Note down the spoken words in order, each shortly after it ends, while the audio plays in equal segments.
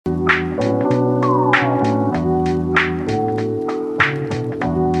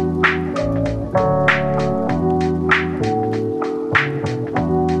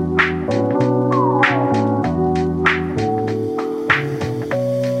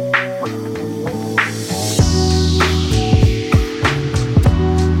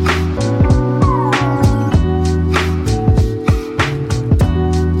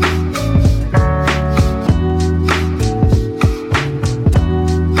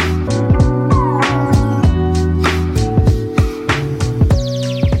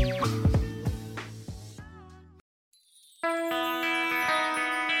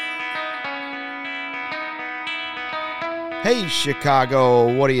Hey,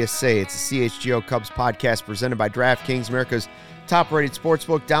 Chicago, what do you say? It's the CHGO Cubs podcast presented by DraftKings, America's top-rated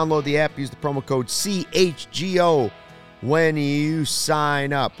sportsbook. Download the app, use the promo code CHGO when you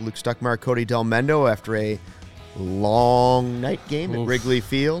sign up. Luke Stuckmeyer, Cody Del Mendo after a long night game at Wrigley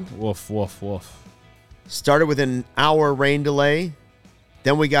Field. Woof, woof, woof. Started with an hour rain delay.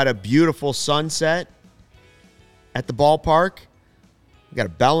 Then we got a beautiful sunset at the ballpark. We got a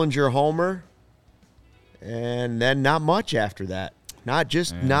Bellinger homer. And then not much after that. Not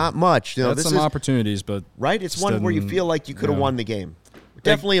much. You know, That's some opportunities, but right. It's one where you feel like you could have won the game.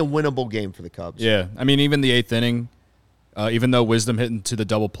 Definitely a winnable game for the Cubs. Yeah, I mean, even the eighth inning, even though Wisdom hit into the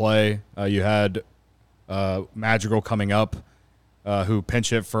double play, you had Madrigal coming up, who pinch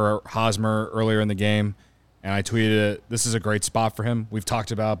hit for Hosmer earlier in the game, and I tweeted it. This is a great spot for him. We've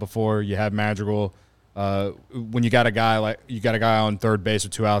talked about before. You have Madrigal. When you got a guy on third base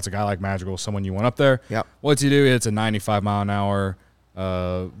with 2 outs, a guy like Madrigal, someone you want up there. Yep. What's he do? It's a 95-mile-an-hour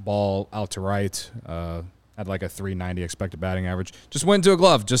ball out to right. Had like a 390 expected batting average. Just went into a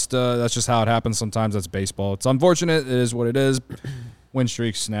glove. That's just how it happens. Sometimes that's baseball. It's unfortunate. It is what it is. Win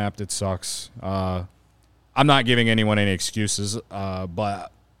streak snapped. It sucks. I'm not giving anyone any excuses,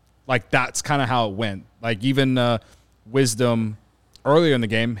 but like that's kind of how it went. Like even Wisdom earlier in the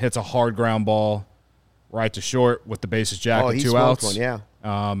game hits a hard ground ball right to short with the bases jacked with 2 outs. One,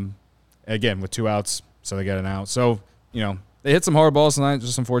 yeah. Again, with 2 outs, so they get an out. So, you know, they hit some hard balls tonight.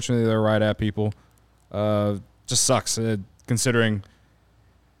 Just unfortunately, they're right at people. Just sucks. Considering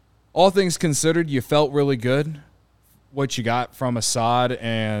all things considered, you felt really good what you got from Assad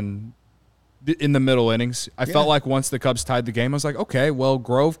and in the middle innings. I felt like once the Cubs tied the game, I was like, okay, well,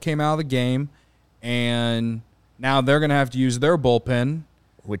 Grove came out of the game, and now they're going to have to use their bullpen,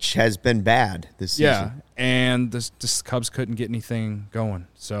 which has been bad this season. Yeah, and this Cubs couldn't get anything going.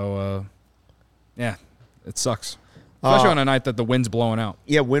 So, yeah, it sucks. Especially on a night that the wind's blowing out.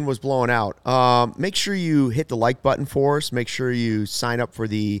 Yeah, wind was blowing out. Make sure you hit the like button for us. Make sure you sign up for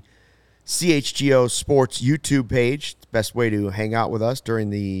the CHGO Sports YouTube page. It's the best way to hang out with us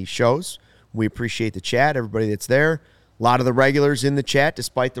during the shows. We appreciate the chat, everybody that's there. A lot of the regulars in the chat,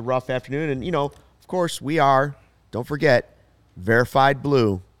 despite the rough afternoon. And, you know, of course, we are, don't forget, Verified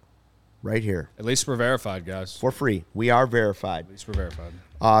Blue right here. At least we're verified, guys. For free. We are verified. At least we're verified.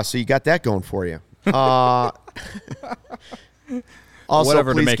 So you got that going for you. Also,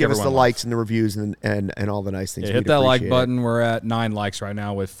 whatever, please give us the likes and the reviews and all the nice things. Yeah, hit that like button. We're at 9 likes right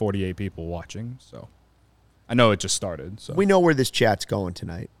now with 48 people watching. So I know it just started. So we know where this chat's going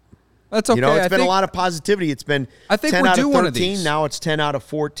tonight. That's okay. You know, it's been a lot of positivity. It's been 10 out of 13. Now it's 10 out of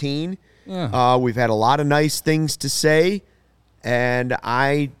 14. Yeah. We've had a lot of nice things to say. And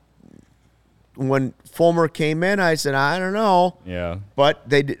when Fulmer came in, I said, I don't know. Yeah. But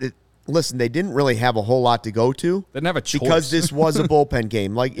they didn't really have a whole lot to go to. They didn't have a choice. Because this was a bullpen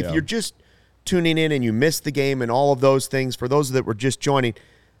game. Like, if you're just tuning in and you missed the game and all of those things, for those that were just joining,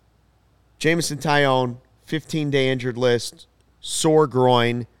 Jameson Taillon, 15-day injured list, sore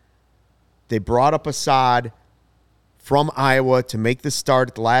groin. They brought up Assad from Iowa to make the start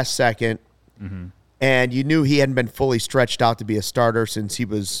at the last second. Mm-hmm. And you knew he hadn't been fully stretched out to be a starter since he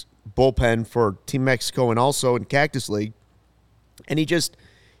was bullpen for Team Mexico and also in Cactus League. And he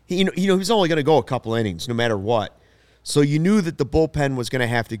was only going to go a couple innings no matter what. So you knew that the bullpen was going to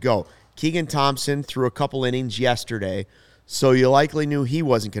have to go. Keegan Thompson threw a couple innings yesterday, so you likely knew he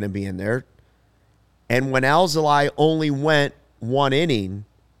wasn't going to be in there. And when Alzolay only went 1 inning,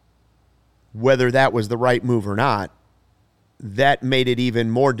 whether that was the right move or not, that made it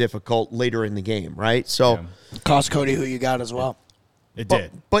even more difficult later in the game, right? So, cost Cody who you got as well. It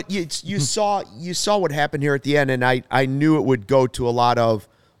did. But you saw what happened here at the end, and I knew it would go to a lot of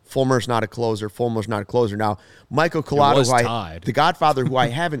Fulmer's not a closer. Fulmer's not a closer. Now, Michael Collado, the Godfather, who I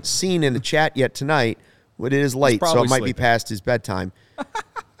haven't seen in the chat yet tonight, but it is late, so it might be past his bedtime.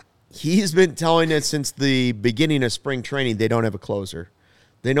 He's been telling us since the beginning of spring training they don't have a closer.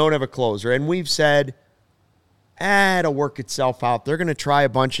 They don't have a closer, and we've said, it'll work itself out. They're going to try a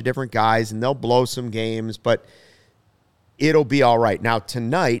bunch of different guys, and they'll blow some games, but it'll be all right. Now,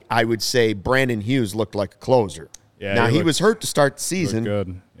 tonight, I would say Brandon Hughes looked like a closer. Yeah, now, he was hurt to start the season.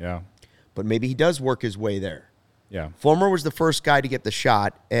 Good, yeah. But maybe he does work his way there. Yeah. Fulmer was the first guy to get the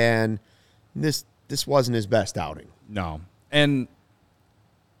shot, and this wasn't his best outing. No. And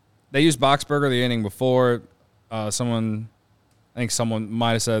they used Boxberger the inning before. Someone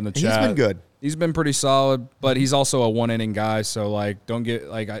might have said in the chat. He's been good. He's been pretty solid, but he's also a 1-inning guy, so, like, don't get,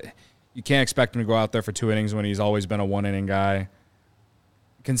 like, you can't expect him to go out there for 2 innings when he's always been a 1-inning guy.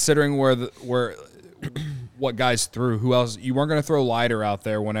 Considering what guys threw, who else? You weren't going to throw Leiter out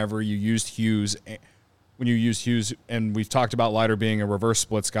there whenever you used Hughes when you use Hughes, and we've talked about Leiter being a reverse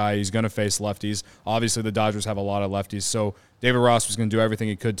splits guy. He's going to face lefties. Obviously, the Dodgers have a lot of lefties, so David Ross was going to do everything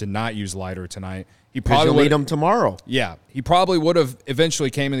he could to not use Leiter tonight. He probably would need him tomorrow. Yeah, he probably would have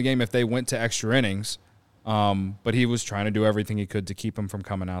eventually came in the game if they went to extra innings, but he was trying to do everything he could to keep him from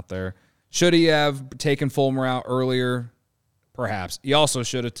coming out there. Should he have taken Fulmer out earlier? Perhaps. He also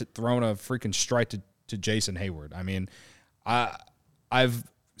should have thrown a freaking strike to Jason Hayward. I mean, I've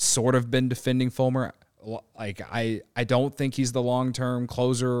sort of been defending Fulmer. Like, I don't think he's the long-term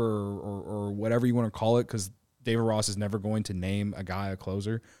closer or whatever you want to call it, because David Ross is never going to name a guy a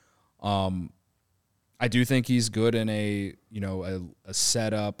closer. I do think he's good in a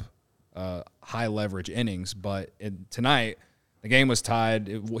setup, high leverage innings, but tonight the game was tied.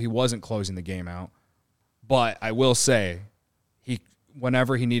 He wasn't closing the game out, but I will say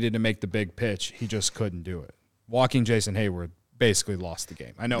whenever he needed to make the big pitch, he just couldn't do it. Walking Jason Hayward basically lost the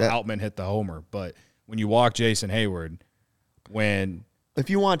game. I know Outman hit the homer, but when you walk Jason Hayward, if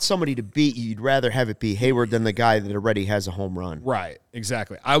you want somebody to beat you, you'd rather have it be Hayward than the guy that already has a home run. Right,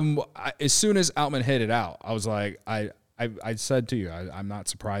 exactly. As soon as Outman hit it out, I was like, I said to you, I'm not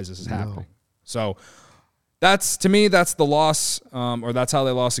surprised this is happening. So to me, that's the loss, or that's how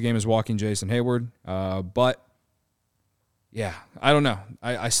they lost the game, is walking Jason Hayward. But yeah, I don't know.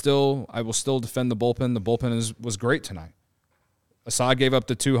 I will still defend the bullpen. The bullpen was great tonight. Assad gave up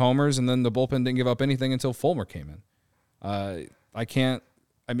the 2 homers, and then the bullpen didn't give up anything until Fulmer came in.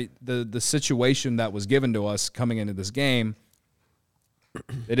 The situation that was given to us coming into this game,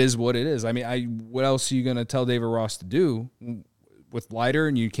 it is what it is. I mean, what else are you going to tell David Ross to do with Leiter,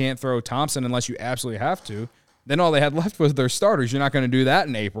 and you can't throw Thompson unless you absolutely have to? Then all they had left was their starters. You're not going to do that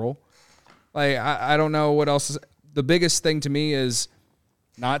in April. Like, I don't know what else is. The biggest thing to me is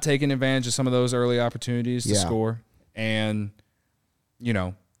not taking advantage of some of those early opportunities to score. And,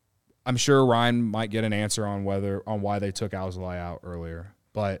 I'm sure Ryan might get an answer on why they took Alzolay out earlier.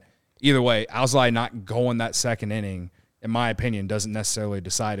 But either way, Alzolay not going that second inning, in my opinion, doesn't necessarily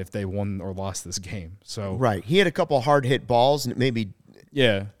decide if they won or lost this game. So right, he had a couple hard hit balls, and maybe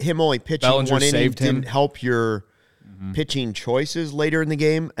him only pitching Bellinger one inning him. didn't help your pitching choices later in the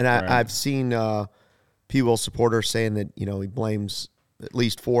game. And I've seen P. Will supporters saying that he blames at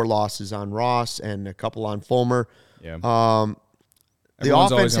least 4 losses on Ross and a couple on Fulmer. Yeah. The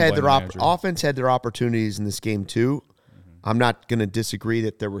offense had their opportunities in this game too. Mm-hmm. I'm not going to disagree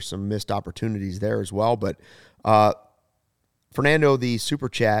that there were some missed opportunities there as well. But Fernando, the super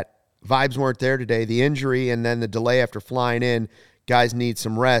chat, vibes weren't there today. The injury and then the delay after flying in. Guys need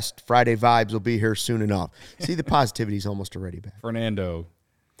some rest. Friday vibes will be here soon enough. See, the positivity is almost already back. Fernando.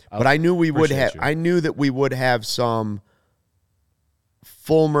 But I knew we would have. I knew that we would have some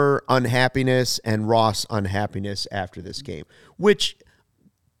Fulmer unhappiness and Ross unhappiness after this game, which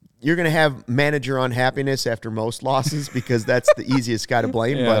you're going to have manager unhappiness after most losses because that's the easiest guy to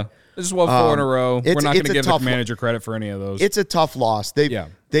blame. Yeah. But this is 4 in a row. We're not going to give the manager credit for any of those. It's a tough loss. They've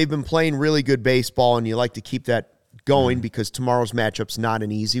been playing really good baseball, and you like to keep that going because tomorrow's matchup's not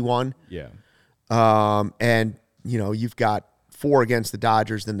an easy one. Yeah. And you've got 4 against the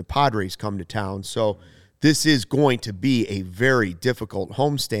Dodgers, then the Padres come to town. So this is going to be a very difficult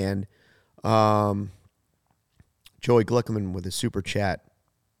homestand. Joey Glickman with a super chat.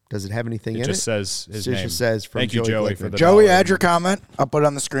 Does it have anything in it? It just says his name. It just says from Thank you, Joey, for the Joey, add your comment. I'll put it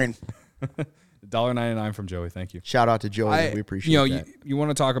on the screen. $1.99 from Joey. Thank you. Shout out to Joey. We appreciate that. You want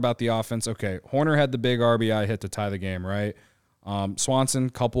to talk about the offense? Okay, Horner had the big RBI hit to tie the game, right? Swanson,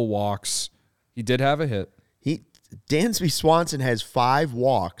 couple walks. He did have a hit. Dansby Swanson has 5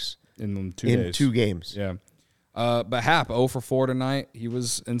 walks in 2 days. 2 games. Yeah. But Happ, 0 for 4 tonight. He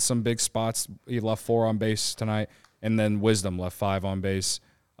was in some big spots. He left 4 on base tonight, and then Wisdom left 5 on base.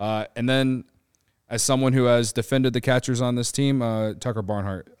 And then, as someone who has defended the catchers on this team, Tucker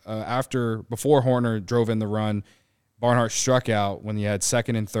Barnhart, before Horner drove in the run, Barnhart struck out when he had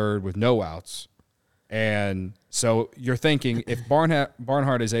second and third with no outs. And so you're thinking if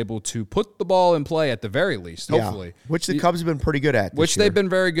Barnhart is able to put the ball in play at the very least, hopefully. Which the Cubs have been pretty good at this Which year. they've been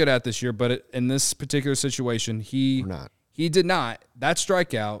very good at this year, but in this particular situation, he did not. That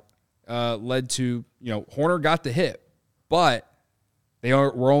strikeout led to, Horner got the hit, but they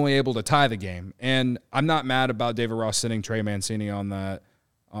were only able to tie the game. And I'm not mad about David Ross sitting Trey Mancini on that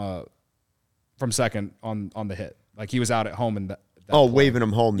from second on the hit. Like, he was out at home and waving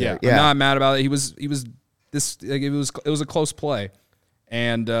him home there. Yeah. I'm not mad about it. It was a close play.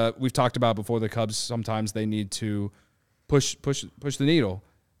 And we've talked about before, the Cubs sometimes they need to push the needle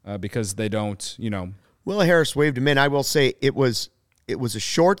because they don't, Will Harris waved him in. I will say it was a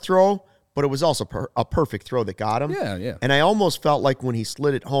short throw, but it was also a perfect throw that got him. Yeah. And I almost felt like when he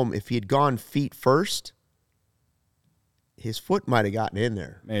slid it home, if he had gone feet first, his foot might have gotten in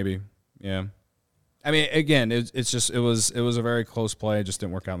there. Maybe, yeah. I mean, again, it was a very close play. It just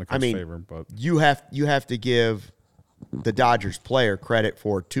didn't work out in the coach's favor. But you have to give the Dodgers player credit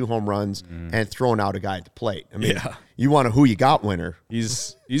for 2 home runs and throwing out a guy at the plate. I mean, you want a who you got winner.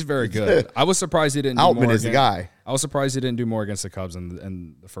 He's very good. I was surprised he didn't do Outman more is the guy. I was surprised he didn't do more against the Cubs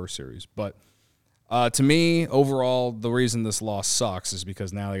in the first series. But to me, overall, the reason this loss sucks is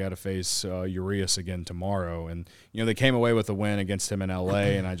because now they got to face Urias again tomorrow. And, they came away with a win against him in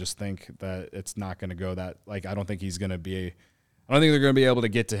L.A., and I just think that it's not going to go that – like, I don't think they're going to be able to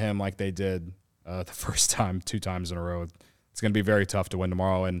get to him like they did the first time 2 times in a row. It's going to be very tough to win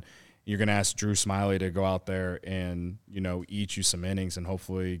tomorrow, and you're going to ask Drew Smyly to go out there and, eat you some innings and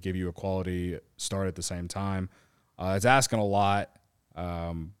hopefully give you a quality start at the same time. It's asking a lot,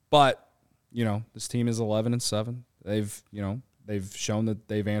 but – this team is 11-7. They've shown that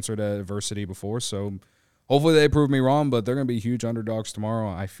they've answered adversity before. So hopefully they prove me wrong, but they're going to be huge underdogs tomorrow,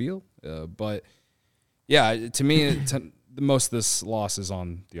 I feel. But yeah, to me, the most of this loss is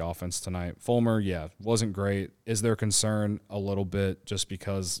on the offense tonight. Fulmer, wasn't great. Is there concern a little bit just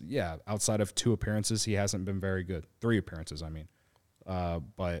because, outside of 2 appearances, he hasn't been very good. 3 appearances, I mean.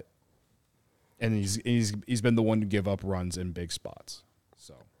 But he's been the one to give up runs in big spots.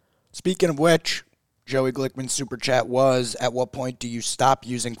 So. Speaking of which, Joey Glickman's super chat was, at what point do you stop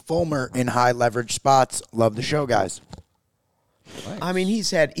using Fulmer in high leverage spots? Love the show, guys. Thanks. I mean,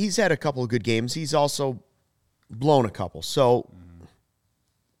 he's had a couple of good games. He's also blown a couple. So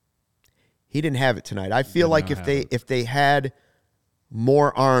he didn't have it tonight. I feel like if they had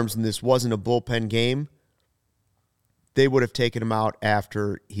more arms and this wasn't a bullpen game, they would have taken him out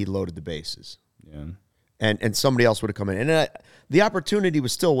after he loaded the bases. Yeah. And somebody else would have come in. And the opportunity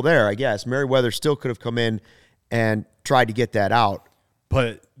was still there, I guess. Merriweather still could have come in and tried to get that out.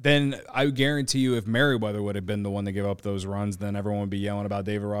 But then I guarantee you if Merriweather would have been the one to give up those runs, then everyone would be yelling about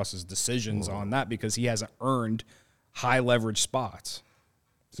David Ross's decisions on that because he hasn't earned high leverage spots.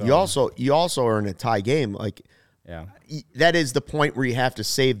 So. You also earn a tie game. Like, that is the point where you have to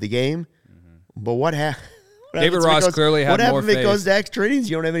save the game. Mm-hmm. But what happened? David Ross clearly had more faith. What happened if it goes to extra innings?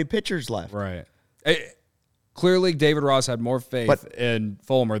 You don't have any pitchers left. Right. Clearly, David Ross had more faith in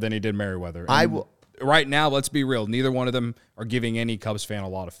Fulmer than he did Merriweather. Right now, let's be real. Neither one of them are giving any Cubs fan a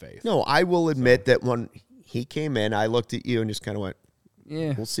lot of faith. No, I will admit that when he came in, I looked at you and just kind of went,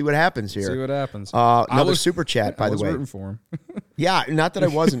 we'll see what happens here. See what happens. Another super chat, by the way. I was rooting for him. Yeah, not that I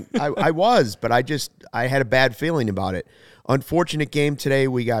wasn't. I was, but I had a bad feeling about it. Unfortunate game today.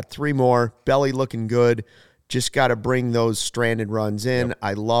 We got 3 more. Belly looking good. Just got to bring those stranded runs in. Yep.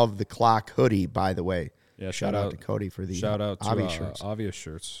 I love the clock hoodie, by the way. Yeah, shout out to Cody for the obvious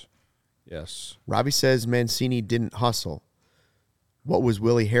shirts. Yes. Robbie says Mancini didn't hustle. What was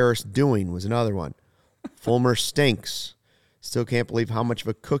Willie Harris doing was another one. Fulmer stinks. Still can't believe how much of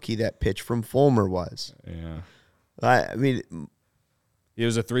a cookie that pitch from Fulmer was. Yeah. I mean, he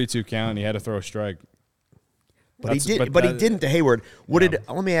was a 3-2 count and he had to throw a strike. But he didn't to Hayward.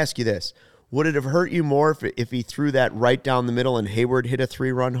 Let me ask you this. Would it have hurt you more if he threw that right down the middle and Hayward hit a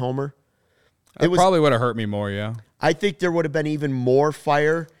 3-run homer? It probably would have hurt me more, yeah. I think there would have been even more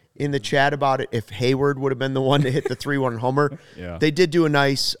fire in the chat about it if Hayward would have been the one to hit the 3-1 homer. Yeah. They did do a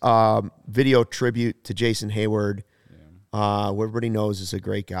nice video tribute to Jason Hayward, who everybody knows is a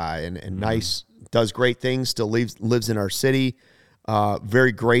great guy and nice, does great things, still lives in our city,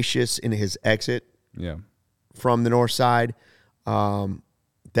 very gracious in his exit from the north side.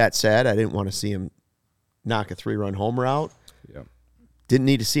 That said, I didn't want to see him knock a 3-run homer out. Yep. Didn't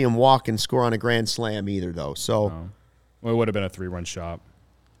need to see him walk and score on a grand slam either, though. So, well, it would have been a 3-run shot.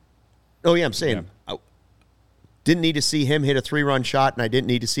 Oh, yeah, I'm saying I didn't need to see him hit a 3-run shot, and I didn't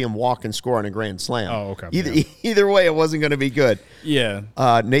need to see him walk and score on a grand slam. Oh, okay. Either way, it wasn't going to be good. Yeah.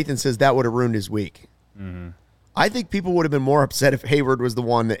 Nathan says that would have ruined his week. Mm-hmm. I think people would have been more upset if Hayward was the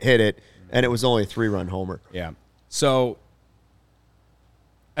one that hit it, and it was only a 3-run homer. Yeah. So,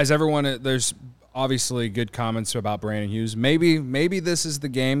 as everyone, there's obviously good comments about Brandon Hughes. Maybe this is the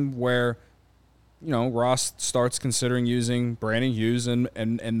game where, Ross starts considering using Brandon Hughes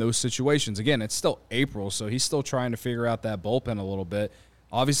in those situations. Again, it's still April, so he's still trying to figure out that bullpen a little bit.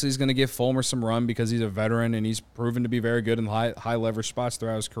 Obviously, he's going to give Fulmer some run because he's a veteran and he's proven to be very good in high leverage spots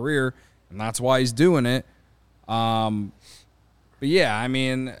throughout his career, and that's why he's doing it. But yeah, I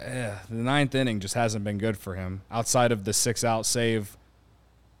mean, the 9th inning just hasn't been good for him. Outside of the 6-out save,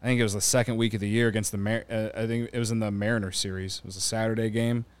 I think it was the second week of the year against I think it was in the Mariners series. It was a Saturday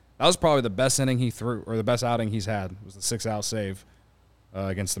game. That was probably the best inning he threw, or the best outing he's had. Was the 6-out save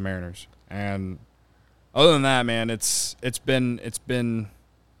against the Mariners. And other than that, man, it's been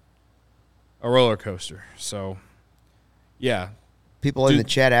a roller coaster. So, Yeah. People in the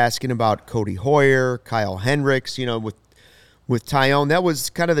chat asking about Cody Hoyer, Kyle Hendricks, with Tyone. That was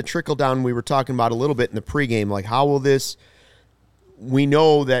kind of the trickle down we were talking about a little bit in the pregame. Like, how will this – we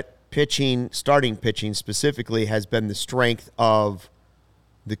know that starting pitching specifically, has been the strength of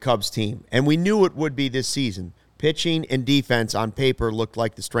the Cubs team. And we knew it would be this season. Pitching and defense on paper looked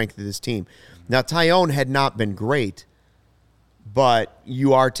like the strength of this team. Now, Tyone had not been great, but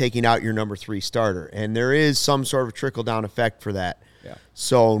you are taking out your number 3 starter. And there is some sort of trickle-down effect for that. Yeah.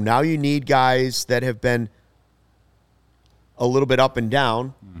 So now you need guys that have been a little bit up and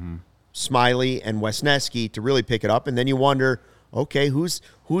down, Smiley and Wesneski, to really pick it up. And then you wonder, okay, who's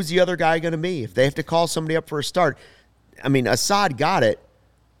the other guy going to be? If they have to call somebody up for a start. I mean, Assad got it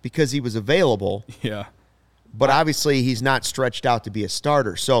because he was available. Yeah. But obviously he's not stretched out to be a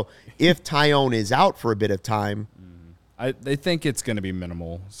starter. So if Tyone is out for a bit of time. They think it's going to be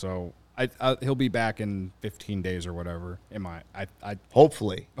minimal. So he'll be back in 15 days or whatever.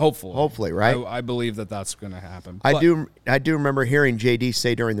 Hopefully, right? I believe that's going to happen. I do remember hearing JD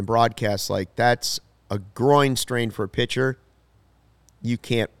say during the broadcast, like, that's a groin strain for a pitcher. You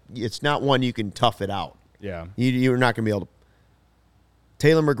can't. It's not one you can tough it out. Yeah, you're not going to be able to.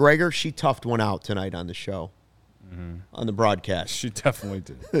 Taylor McGregor, she toughed one out tonight on the show, on the broadcast. She definitely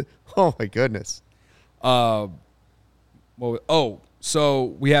did. Oh my goodness.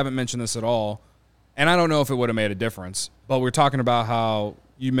 So we haven't mentioned this at all, and I don't know if it would have made a difference, but we're talking about how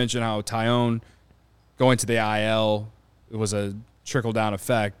you mentioned how Tyone going to the IL, it was a trickle-down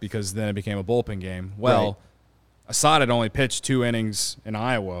effect because then it became a bullpen game. Well, right. Assad had only pitched 2 innings in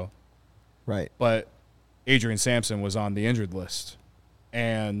Iowa. Right. But Adrian Sampson was on the injured list.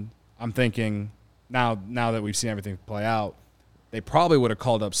 And I'm thinking now that we've seen everything play out, they probably would have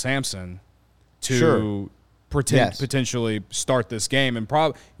called up Sampson to potentially start this game. And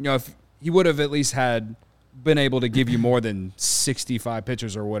probably, if he would have at least been able to give you more than 65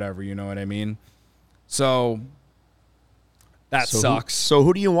 pitches or whatever, you know what I mean? So that sucks. So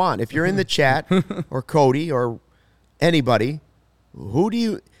who do you want? If you're in the chat or Cody or anybody,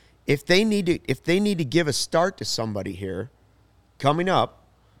 if they need to give a start to somebody here coming up,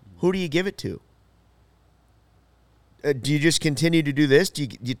 who do you give it to? Do you just continue to do this? Do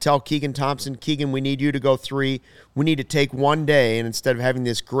you tell Keegan Thompson, Keegan, we need you to go 3. We need to take one day, and instead of having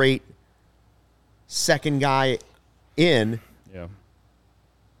this great second guy in,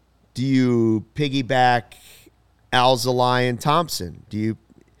 do you piggyback Alzolay and Thompson? Do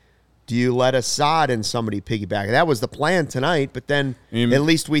you let Assad and somebody piggyback? That was the plan tonight, but then at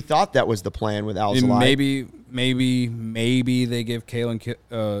least we thought that was the plan with Alzolay. Maybe they give Caleb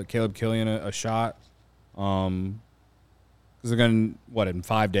Killian a shot. Because they're going in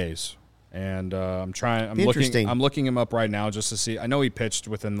 5 days, and I'm looking him up right now just to see. I know he pitched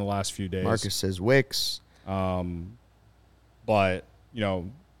within the last few days. Marcus says Wicks, but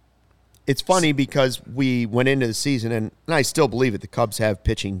it's funny because we went into the season, and I still believe it. The Cubs have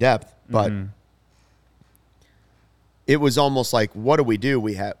pitching depth, but it was almost like, what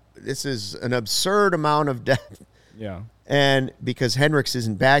do? This is an absurd amount of depth. Yeah, and because Hendricks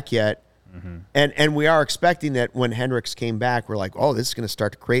isn't back yet. And we are expecting that when Hendricks came back, we're like, oh, this is going to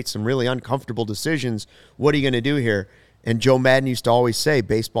start to create some really uncomfortable decisions. What are you going to do here? And Joe Madden used to always say,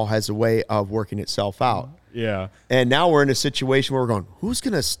 baseball has a way of working itself out. Yeah. And now we're in a situation where we're going, who's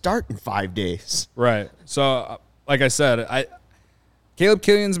going to start in 5 days? Right. So, like I said, Caleb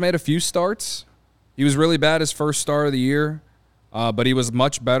Killian's made a few starts. He was really bad his first start of the year, but he was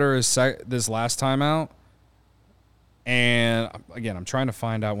much better this last time out. And again, I'm trying to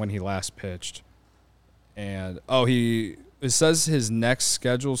find out when he last pitched. And it says his next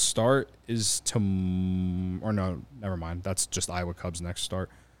scheduled start is no, never mind. That's just Iowa Cubs' next start.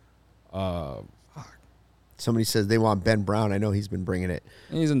 Somebody says they want Ben Brown. I know he's been bringing it.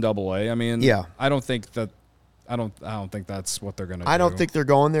 He's in Double-A. I mean, yeah. I don't think that's what they're going to do. I don't think they're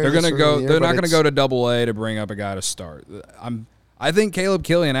going there. They're going to go. They're not going to go to Double-A to bring up a guy to start. I think Caleb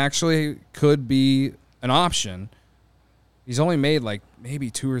Killian actually could be an option. He's only made maybe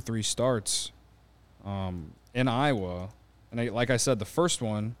 2 or 3 starts in Iowa. And like I said, the first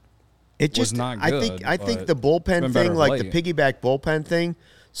one was not good. I think the bullpen thing, the piggyback bullpen thing,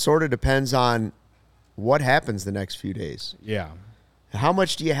 sort of depends on what happens the next few days. Yeah. How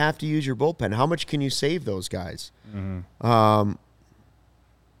much do you have to use your bullpen? How much can you save those guys? We don't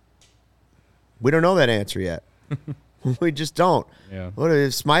know that answer yet. We just don't. Yeah. What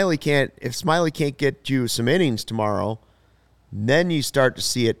if Smiley can't get you some innings tomorrow? Then you start to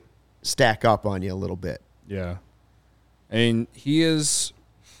see it stack up on you a little bit. Yeah. I mean, he has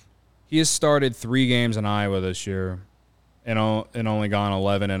started 3 games in Iowa this year and only gone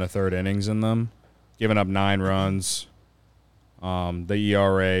 11 1/3 innings in them, giving up 9 runs. The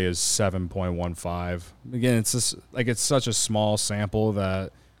ERA is 7.15. Again, it's just like it's such a small sample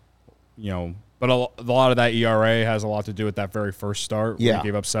that, but a lot of that ERA has a lot to do with that very first start where he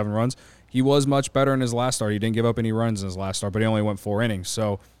gave up 7 runs. He was much better in his last start. He didn't give up any runs in his last start, but he only went 4 innings.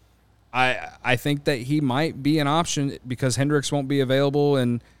 So I think that he might be an option because Hendricks won't be available,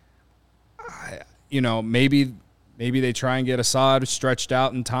 and maybe they try and get Assad stretched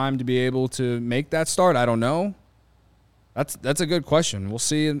out in time to be able to make that start. I don't know. That's a good question. We'll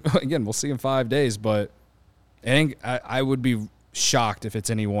see. Again, we'll see in 5 days, but I would be shocked if it's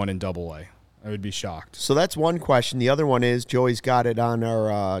anyone in AA. I would be shocked. So that's one question. The other one is Joey's got it on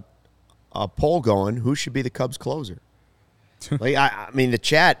our poll going. Who should be the Cubs closer? I mean, the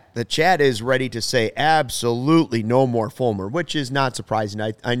chat is ready to say absolutely no more Fulmer, which is not surprising.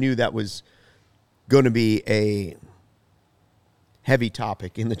 I knew that was going to be a heavy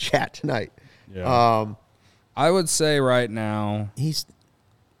topic in the chat tonight. Yeah. I would say right now he's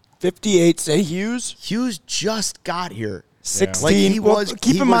 58. Say Hughes. Hughes just got here. 16.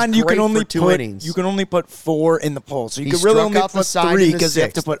 Keep in mind you can only put 4 in the poll, so you can really only put 3 because you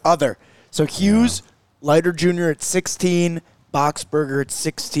have to put other. So Hughes, Leiter Jr. at 16, Boxberger at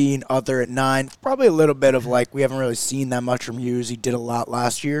 16, other at 9. Probably a little bit of we haven't really seen that much from Hughes. He did a lot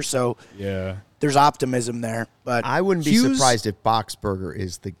last year, so there's optimism there. But I wouldn't be surprised if Boxberger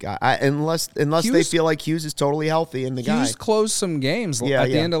is the guy, unless Hughes, they feel like Hughes is totally healthy and the guy. Hughes closed some games at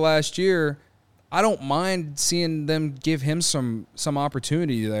the end of last year. I don't mind seeing them give him some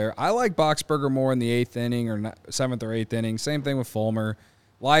opportunity there. I like Boxberger more in the 8th inning or 7th or 8th inning. Same thing with Fulmer.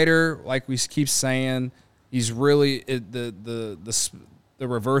 Leiter, like we keep saying, he's really the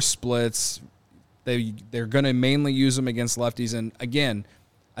reverse splits. They're going to mainly use him against lefties. And again,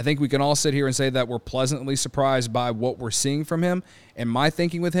 I think we can all sit here and say that we're pleasantly surprised by what we're seeing from him. And my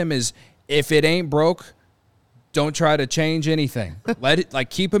thinking with him is, if it ain't broke, don't try to change anything. Let it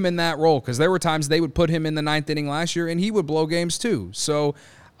keep him in that role, because there were times they would put him in the 9th inning last year and he would blow games too. So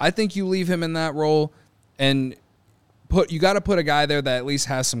I think you leave him in that role and you got to put a guy there that at least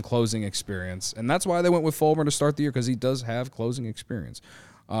has some closing experience. And that's why they went with Fulmer to start the year, because he does have closing experience.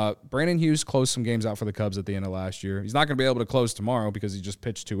 Brandon Hughes closed some games out for the Cubs at the end of last year. He's not going to be able to close tomorrow because he just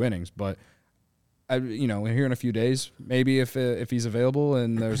pitched 2 innings. But, here in a few days, maybe if he's available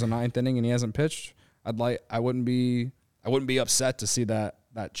and there's a 9th inning and he hasn't pitched, I wouldn't be upset to see that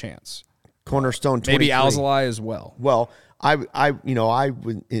chance. Cornerstone 23. Maybe Alzolay as well. Well,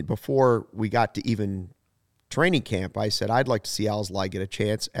 before we got to even training camp, I said I'd like to see Alzolay get a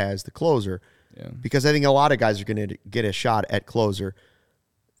chance as the closer, because I think a lot of guys are going to get a shot at closer.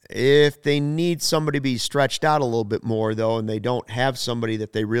 If they need somebody to be stretched out a little bit more, though, and they don't have somebody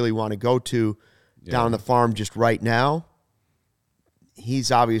that they really want to go to down the farm just right now,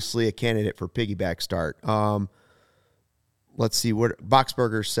 he's obviously a candidate for piggyback start. Let's see what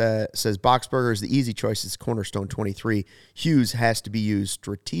Boxberger says. Boxberger is the easy choice. It's Cornerstone 23. Hughes has to be used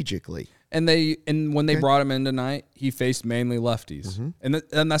strategically. And when they brought him in tonight, he faced mainly lefties. Mm-hmm.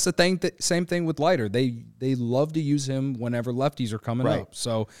 And that's the thing. Same thing with Leiter. They love to use him whenever lefties are coming up.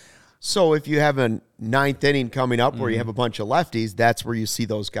 So if you have a 9th inning coming up where you have a bunch of lefties, that's where you see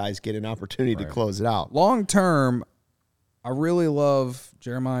those guys get an opportunity to close it out. Long term, I really love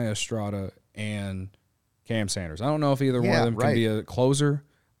Jeremiah Estrada and Cam Sanders. I don't know if either one of them can be a closer,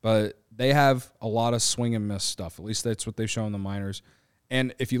 but they have a lot of swing and miss stuff. At least that's what they've shown in the minors.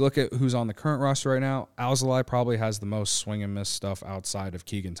 And if you look at who's on the current roster right now, Alzolay probably has the most swing and miss stuff outside of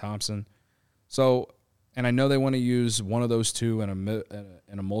Keegan Thompson. So, and I know they want to use one of those two in a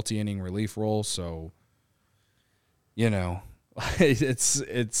multi-inning relief role. So,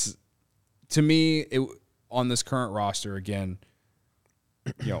 it's to me on this current roster again,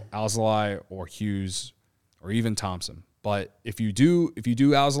 Alzolay or Hughes or even Thompson. But if you do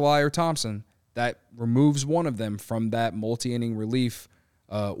Alzolay or Thompson, that removes one of them from that multi-inning relief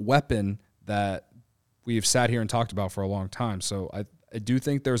weapon that we've sat here and talked about for a long time. So I do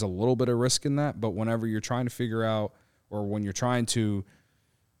think there's a little bit of risk in that, but whenever you're trying to figure out, or when you're trying to,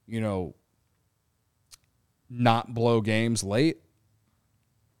 not blow games late,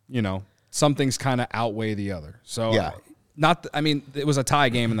 some things kind of outweigh the other. So it was a tie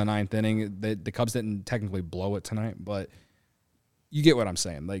game in the 9th inning. The Cubs didn't technically blow it tonight, but you get what I'm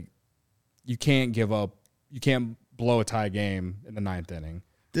saying. You can't give up. You can't blow a tie game in the 9th inning.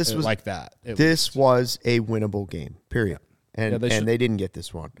 This was like that. This was a winnable game, period. And they didn't get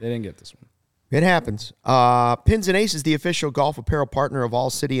this one. They didn't get this one. It happens. Pins and Aces, the official golf apparel partner of All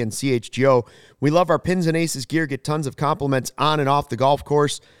City and CHGO. We love our Pins and Aces gear. Get tons of compliments on and off the golf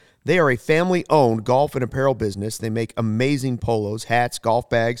course. They are a family-owned golf and apparel business. They make amazing polos, hats, golf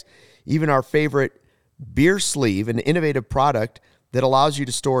bags, even our favorite Beer Sleeve, an innovative product that allows you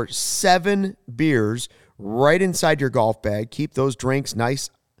to store 7 beers right inside your golf bag. Keep those drinks nice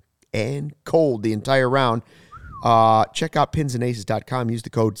and cold the entire round. Check out pinsandaces.com. Use the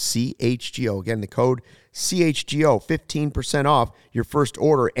code CHGO. Again, the code CHGO, 15% off your first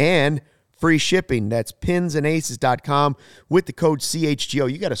order and free shipping. That's pinsandaces.com with the code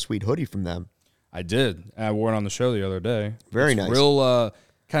CHGO. You got a sweet hoodie from them. I did. I wore it on the show the other day. Very nice. Real,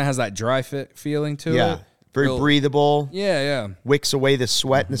 kind of has that dry fit feeling to it. Yeah. Very breathable. Yeah. Wicks away the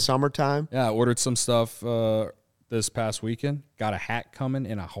sweat in the summertime. Yeah, I ordered some stuff this past weekend. Got a hat coming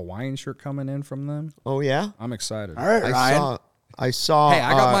and a Hawaiian shirt coming in from them. Oh, yeah? I'm excited. All right, Ryan. I saw. Hey,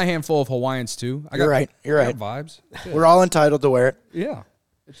 I got my handful of Hawaiians, too. You're right. I got vibes. Yeah. We're all entitled to wear it. Yeah.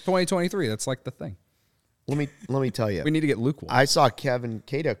 It's 2023. That's like the thing. Let me tell you. We need to get Luke one. I saw Kevin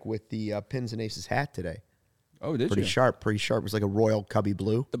Kaduk with the Pins and Aces hat today. Oh, did pretty you? Pretty sharp. It was like a royal cubby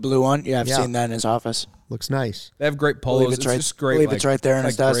blue. The blue one? Yeah, I've seen that in his office. Looks nice. They have great polos. It's just great. I believe it's right there in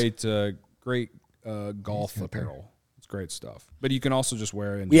his desk. Great golf apparel. It's great stuff. But you can also just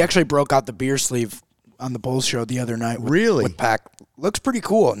wear it. We actually broke out the beer sleeve on the Bulls show the other night. With Pack. Looks pretty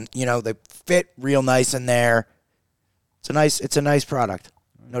cool. And, they fit real nice in there. It's a nice product,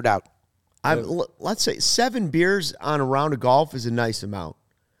 no doubt. Let's say 7 beers on a round of golf is a nice amount.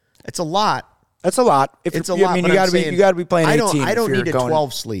 It's a lot. That's a lot. It's a lot. I mean, you got to be playing 18. I don't need a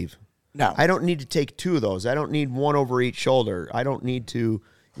 12 sleeve. No, I don't need to take 2 of those. I don't need one over each shoulder. I don't need to,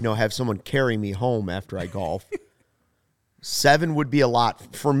 have someone carry me home after I golf. 7 would be a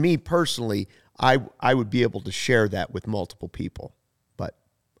lot for me personally. I would be able to share that with multiple people, but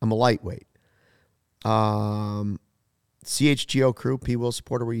I'm a lightweight. CHGO crew, P. Will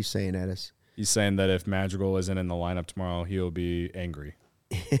supporter. What are you saying, Addis? He's saying that if Madrigal isn't in the lineup tomorrow, he'll be angry.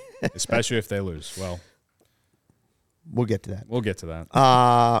 Especially if they lose. Well, we'll get to that.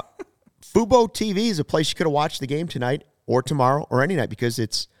 Fubo TV is a place you could have watched the game tonight or tomorrow or any night because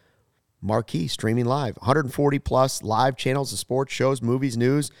it's marquee, streaming live. 140 plus live channels of sports, shows, movies,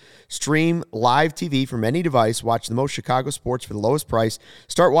 news. Stream live TV from any device. Watch the most Chicago sports for the lowest price.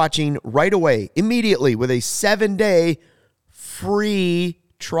 Start watching right away, immediately, with a 7-day free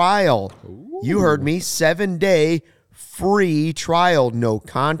trial. Ooh. You heard me, 7-day free trial. No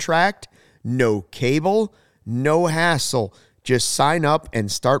contract, no cable, no hassle. Just sign up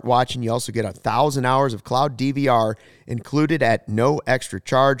and start watching. You also get 1,000 hours of cloud DVR included at no extra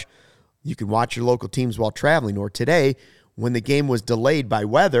charge. You can watch your local teams while traveling. Or today, when the game was delayed by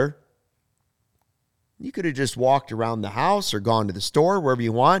weather, you could have just walked around the house or gone to the store, wherever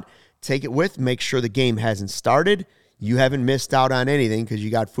you want. Take it with, make sure the game hasn't started. You haven't missed out on anything because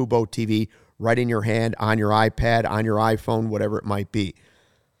you got Fubo TV right in your hand, on your iPad, on your iPhone, whatever it might be.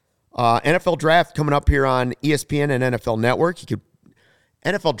 NFL Draft coming up here on ESPN and NFL Network.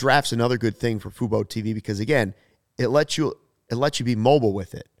 NFL Draft's another good thing for Fubo TV because, again, it lets you be mobile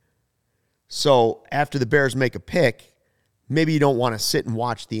with it. So after the Bears make a pick, maybe you don't want to sit and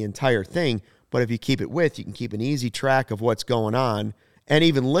watch the entire thing, but if you keep it with, you can keep an easy track of what's going on and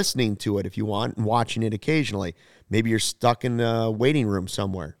even listening to it if you want and watching it occasionally. Maybe you're stuck in a waiting room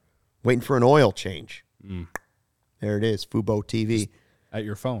somewhere, waiting for an oil change. There it is, Fubo TV. At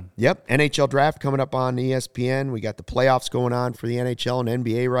your phone. Yep, NHL Draft coming up on ESPN. We got the playoffs going on for the NHL and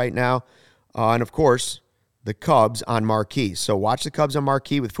NBA right now. And, of course, the Cubs on Marquee. So watch the Cubs on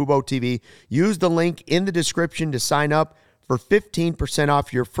Marquee with Fubo TV. Use the link in the description to sign up for 15%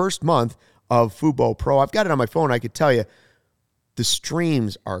 off your first month of Fubo Pro. I've got it on my phone. I could tell you the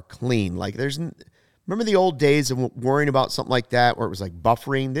streams are clean. Remember the old days of worrying about something like that where it was like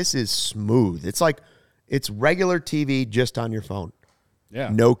buffering? This is smooth. It's regular TV just on your phone. Yeah.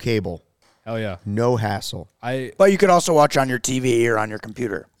 No cable. Hell yeah. No hassle. But you could also watch on your TV or on your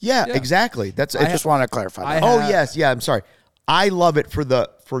computer. Yeah. Exactly. I just want to clarify that. Yes. Yeah, I'm sorry. I love it for the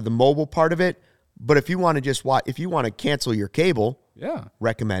mobile part of it, but if you want to just watch, if you want to cancel your cable,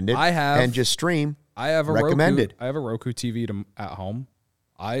 recommended. And just stream. I have a recommended. I have a Roku TV at home.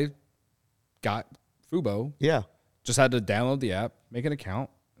 I got Fubo. Yeah. Just had to download the app, make an account,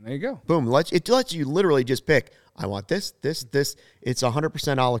 and there you go. Boom. It lets you literally just pick. I want this. It's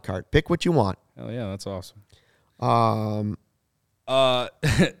 100% a la carte. Pick what you want. Hell yeah, that's awesome.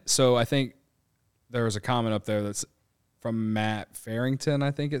 So I think there was a comment up there that's from Matt Farrington.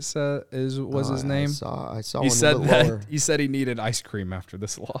 I think it was his name. I saw. He said that he said he needed ice cream after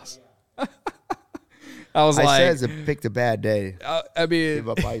this loss. I said picked a bad day. I mean, give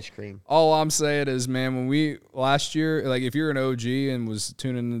up ice cream. All I'm saying is, man, when we last year, like if you're an OG and was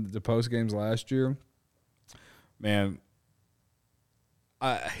tuning into the post games last year, man,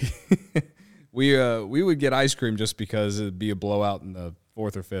 we would get ice cream just because it'd be a blowout in the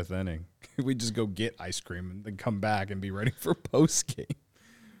 4th or 5th inning. we just go get ice cream and then come back and be ready for post game.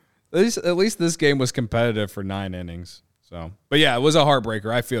 At least this game was competitive for 9 innings. So, but yeah, it was a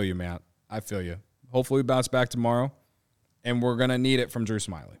heartbreaker. I feel you, Matt. I feel you. Hopefully we bounce back tomorrow, and we're gonna need it from Drew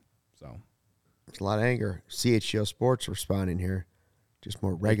Smiley. So, there's a lot of anger. CHGO Sports responding here, just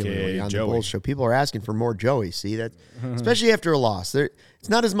more regularly on Joey. the Bulls show. People are asking for more Joey. See that, especially after a loss. It's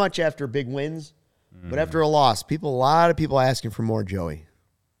not as much after big wins, but after a loss, a lot of people asking for more Joey.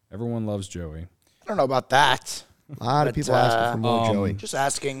 Everyone loves Joey. I don't know about that. A lot of people asking for more Joey. Just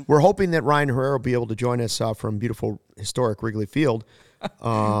asking. We're hoping that Ryan Herrera will be able to join us from beautiful, historic Wrigley Field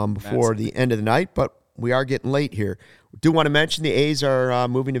before the end of the night, but we are getting late here. We do want to mention the A's are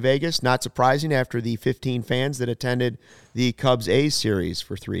moving to Vegas. Not surprising after the 15 fans that attended the Cubs-A's series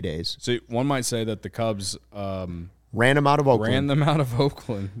for 3 days. So one might say that the Cubs ran them out of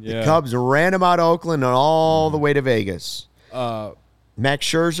Oakland. Yeah. The Cubs ran them out of Oakland and all the way to Vegas. Max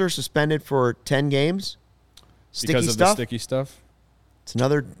Scherzer suspended for 10 games. Because of the sticky stuff? It's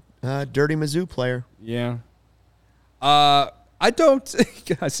another dirty Mizzou player. Yeah. I don't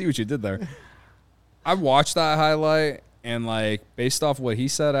 – I see what you did there. I watched that highlight, and, based off what he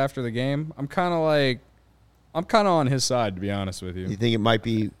said after the game, I'm kind of on his side, to be honest with you. You think it might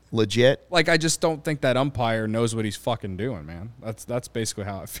be legit? I just don't think that umpire knows what he's fucking doing, man. That's basically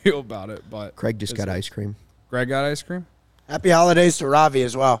how I feel about it. But Craig just got ice cream. Greg got ice cream? Happy holidays to Ravi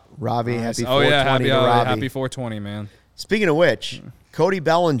as well. Ravi, happy 420 to Ravi. Happy 420, man. Speaking of which, Cody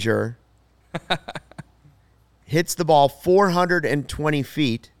Bellinger hits the ball 420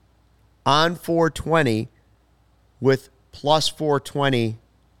 feet on 420 with plus 420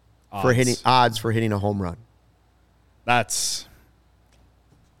 odds for hitting a home run. That's...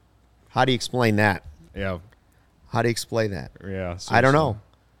 How do you explain that? Yeah. How do you explain that? Yeah. Seriously. I don't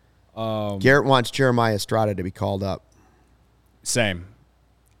know. Garrett wants Jeremiah Estrada to be called up. Same.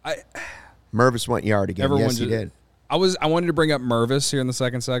 Mervis went yard again. Yes, he did. I wanted to bring up Mervis here in the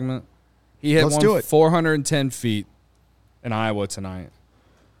second segment. He hit 410 feet in Iowa tonight.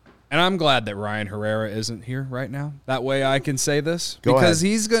 And I'm glad that Ryan Herrera isn't here right now. That way I can say this. Because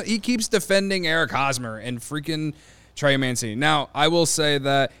he keeps defending Eric Hosmer and freaking Trey Mancini. Now, I will say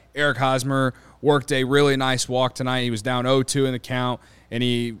that Eric Hosmer worked a really nice walk tonight. He was down 0-2 in the count, and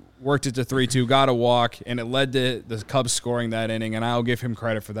he worked it to 3-2, got a walk, and it led to the Cubs scoring that inning, and I'll give him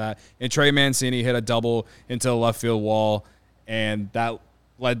credit for that. And Trey Mancini hit a double into the left field wall, and that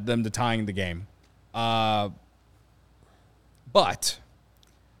led them to tying the game. But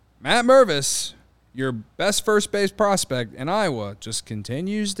Matt Mervis, your best first base prospect in Iowa, just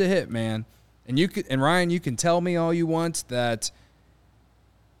continues to hit, man. And Ryan, you can tell me all you want that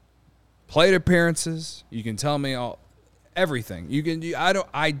plate appearances, you can tell me everything.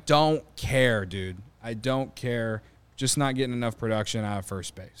 I don't care, dude. I don't care. Just not getting enough production out of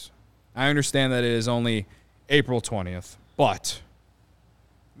first base. I understand that it is only April 20th, but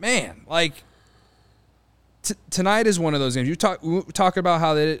man, tonight is one of those games. We talk about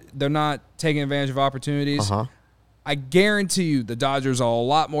how they're not taking advantage of opportunities. I guarantee you the Dodgers are a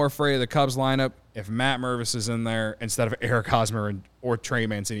lot more afraid of the Cubs lineup if Matt Mervis is in there instead of Eric Hosmer or Trey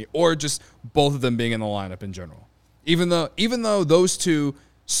Mancini, or just both of them being in the lineup in general. Even though those two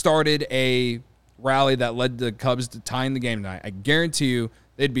started a rally that led the Cubs to tying the game tonight, I guarantee you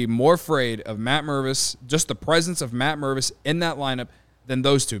they'd be more afraid of Matt Mervis, just the presence of Matt Mervis in that lineup, than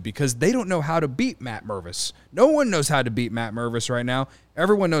those two, because they don't know how to beat Matt Mervis. No one knows how to beat Matt Mervis right now.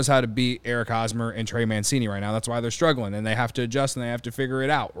 Everyone knows how to beat Eric Hosmer and Trey Mancini right now. That's why they're struggling, and they have to adjust, and they have to figure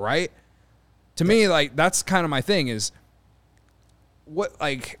it out, right? To me, that's kind of my thing is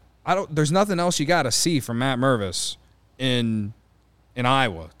there's nothing else you got to see from Matt Mervis in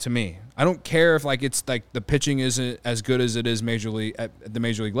Iowa, to me. I don't care if it's the pitching isn't as good as it is at the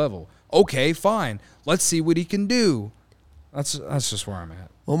major league level. Okay, fine. Let's see what he can do. That's just where I'm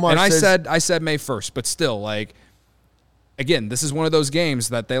at. Omar and I said May 1st, but still, again, this is one of those games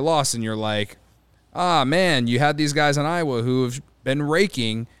that they lost, and you're like, man, you had these guys in Iowa who have been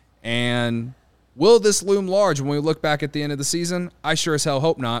raking, and will this loom large when we look back at the end of the season? I sure as hell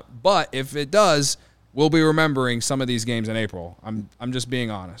hope not. But if it does, we'll be remembering some of these games in April. I'm just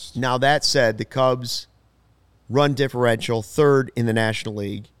being honest. Now, that said, the Cubs run differential third in the National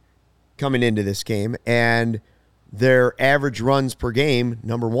League coming into this game, and their average runs per game,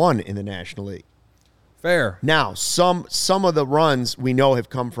 number 1 in the National League. Fair. Now, some of the runs we know have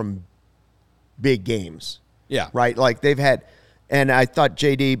come from big games. Yeah. Right? They've had, and I thought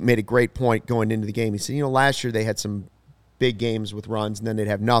JD made a great point going into the game. He said, last year they had some big games with runs, and then they'd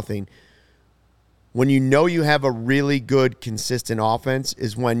have nothing. When you have a really good, consistent offense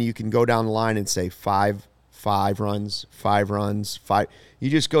is when you can go down the line and say 5 5 runs, 5 runs, 5. You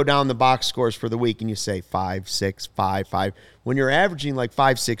just go down the box scores for the week and you say 5, 6, 5, 5. When you're averaging like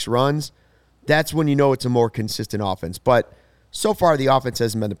 5, 6 runs, that's when you know it's a more consistent offense. But so far, the offense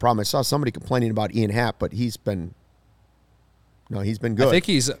hasn't been the problem. I saw somebody complaining about Ian Happ, but he's been good. I think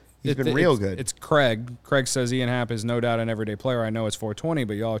he's been real good. It's Craig. Craig says Ian Happ is no doubt an everyday player. I know it's 420,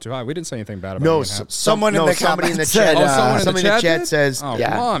 but y'all are too high. We didn't say anything bad about Ian Happ. Somebody in the chat. Someone in the chat says, come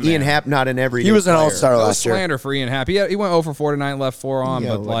on, Ian Happ not an everyday He was an player. all-star last year. Slander for Ian Happ. He went 0 for 4 tonight, left 4 on,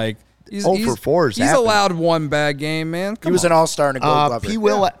 but like he's 0 for 4 is he's allowed one bad game, man. He was an all-star and a gold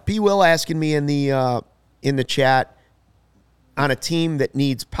glover. P. Will asking me in the chat, on a team that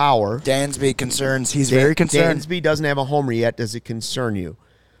needs power. Dansby concerns. He's very concerned. Dansby doesn't have a homer yet. Does it concern you?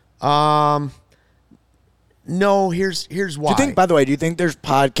 No, here's why. Do you think there's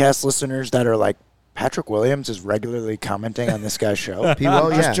podcast listeners that are like, Patrick Williams is regularly commenting on this guy's show? P.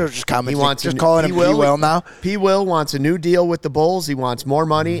 Will, yeah. Just commenting. Calling him P. Will now. P. Will wants a new deal with the Bulls. He wants more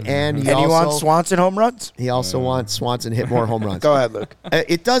money, and he wants Swanson home runs? He also wants Swanson hit more home runs. Go ahead, Luke.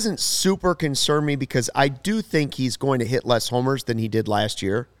 It doesn't super concern me because I do think he's going to hit less homers than he did last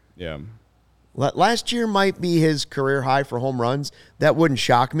year. Yeah. Last year might be his career high for home runs. That wouldn't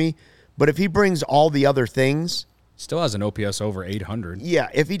shock me. But if he brings all the other things... Still has an OPS over 800. Yeah,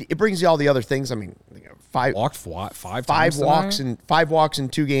 if it brings you all the other things, I mean, five walks in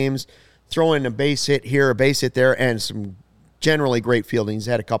 2 games, throw in a base hit here, a base hit there, and some generally great fielding. He's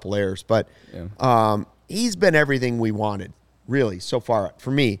had a couple errors, but he's been everything we wanted, really, so far for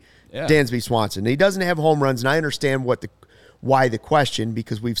me. Yeah. Dansby Swanson. He doesn't have home runs, and I understand why the question,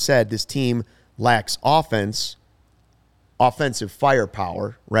 because we've said this team lacks offensive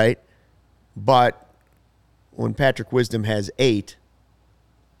firepower, right? But when Patrick Wisdom has 8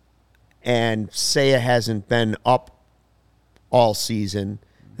 and Seiya hasn't been up all season,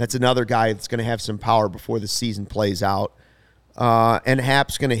 that's another guy that's going to have some power before the season plays out. And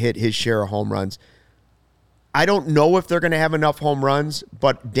Happ's going to hit his share of home runs. I don't know if they're going to have enough home runs,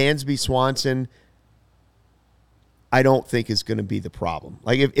 but Dansby Swanson, I don't think is going to be the problem.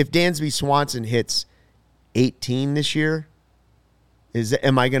 Like if Dansby Swanson hits 18 this year,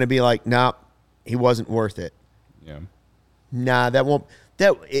 am I going to be like, nah, he wasn't worth it? Yeah. Nah, that won't.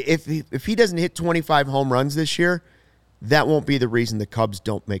 That if he doesn't hit 25 home runs this year, that won't be the reason the Cubs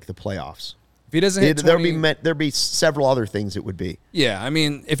don't make the playoffs. If he doesn't hit 20, there'll be several other things it would be. Yeah, I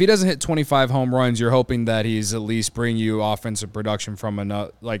mean, if he doesn't hit 25 home runs, you're hoping that he's at least bringing you offensive production from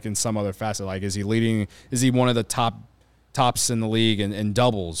another, like in some other facet. Like, is he leading? Is he one of the tops in the league in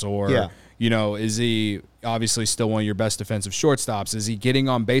doubles? Or is he obviously still one of your best defensive shortstops? Is he getting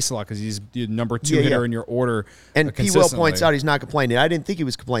on base a lot because he's the number 2 hitter in your order? And P. Will points out he's not complaining. I didn't think he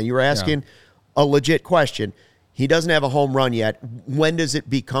was complaining. You were asking a legit question. He doesn't have a home run yet. When does it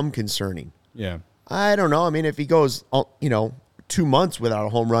become concerning? Yeah. I don't know. I mean, if he goes, 2 months without a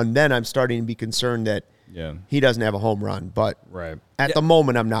home run, then I'm starting to be concerned that he doesn't have a home run. But at the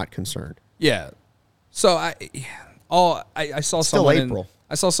moment, I'm not concerned. Yeah. So I saw someone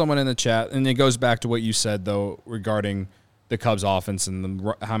I saw someone in the chat, and it goes back to what you said, though, regarding the Cubs offense and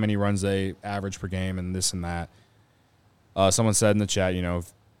how many runs they average per game and this and that. Someone said in the chat,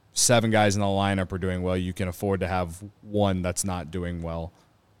 if 7 guys in the lineup are doing well, you can afford to have one that's not doing well.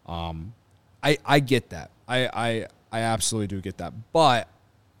 I get that. I absolutely do get that. But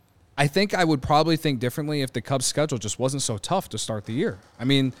I think I would probably think differently if the Cubs' schedule just wasn't so tough to start the year. I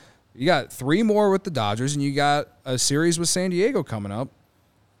mean, you got 3 more with the Dodgers, and you got a series with San Diego coming up.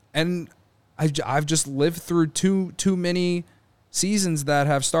 And I've just lived through too many seasons that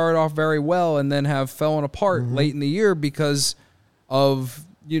have started off very well and then have fallen apart late in the year because of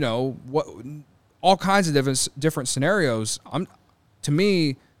what all kinds of different scenarios. To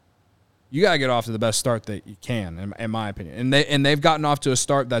me, you gotta get off to the best start that you can, in my opinion. And they've gotten off to a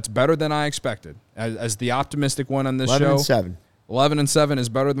start that's better than I expected. As the optimistic one on this 11-7. 11-7 is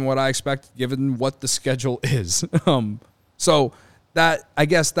better than what I expected, given what the schedule is. So that, I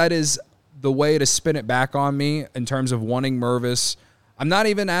guess, that is the way to spin it back on me in terms of wanting Mervis. I'm not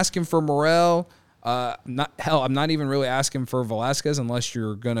even asking for Morel. I'm not even really asking for Velasquez unless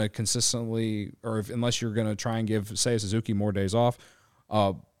you're gonna consistently, unless you're gonna try and give Seiya Suzuki more days off.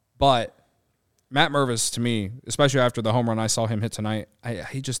 But Matt Mervis, to me, especially after the home run I saw him hit tonight,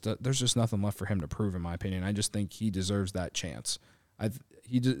 there's just nothing left for him to prove, in my opinion. I just think he deserves that chance.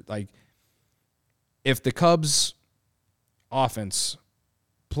 If the Cubs offense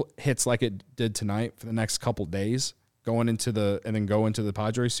hits like it did tonight for the next couple days, go into the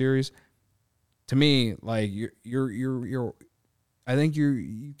Padres series, to me, like you're I think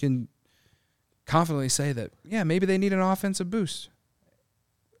you can confidently say that maybe they need an offensive boost.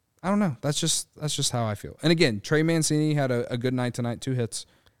 I don't know. That's just how I feel. And again, Trey Mancini had a good night tonight, 2 hits.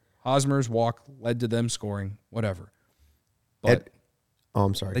 Hosmer's walk led to them scoring, whatever. But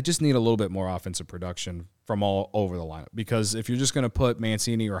I'm sorry. They just need a little bit more offensive production from all over the lineup, because if you're just going to put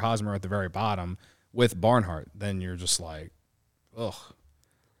Mancini or Hosmer at the very bottom with Barnhart, then you're just like, ugh.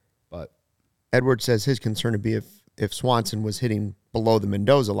 But Edward says his concern would be if Swanson was hitting below the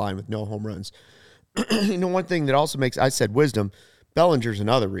Mendoza line with no home runs. One thing that also makes, I said wisdom, Bellinger's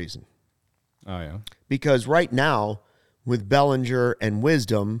another reason. Oh, yeah. Because right now, with Bellinger and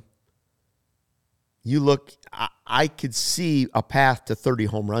Wisdom, you look, I could see a path to 30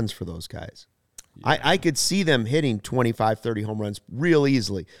 home runs for those guys. Yeah. I could see them hitting 25, 30 home runs real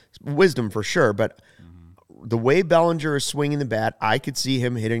easily. Wisdom for sure, but the way Bellinger is swinging the bat, I could see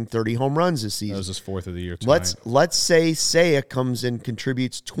him hitting 30 home runs this season. That was his 4th of the year tonight. Let's say Seiya comes in,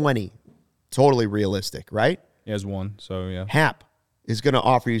 contributes 20. Totally realistic, right? He has 1, so yeah. Hap is going to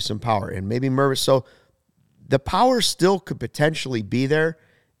offer you some power, and maybe Mervis. So the power still could potentially be there,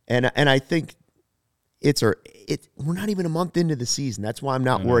 and I think we're not even a month into the season. That's why I'm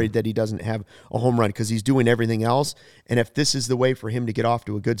not worried that he doesn't have a home run, because he's doing everything else. And if this is the way for him to get off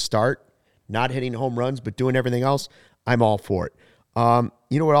to a good start, not hitting home runs but doing everything else, I'm all for it.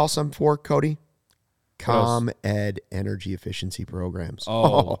 You know what else I'm for, Cody? ComEd energy efficiency programs.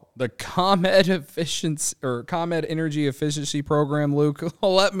 The ComEd energy efficiency program, Luke.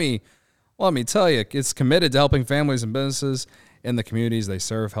 Let me tell you, it's committed to helping families and businesses in the communities they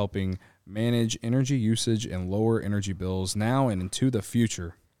serve, helping manage energy usage and lower energy bills now and into the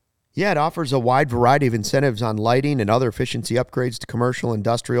future. Yeah, it offers a wide variety of incentives on lighting and other efficiency upgrades to commercial,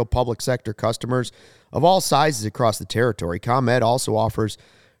 industrial, public sector customers of all sizes across the territory. ComEd also offers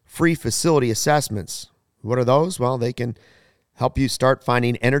free facility assessments. What are those? Well, they can help you start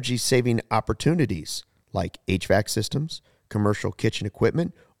finding energy-saving opportunities like HVAC systems, commercial kitchen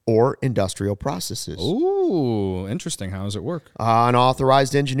equipment, or industrial processes. Ooh, interesting. How does it work? An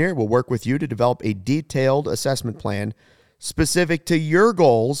authorized engineer will work with you to develop a detailed assessment plan specific to your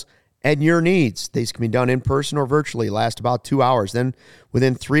goals and your needs. These can be done in person or virtually, last about 2 hours. Then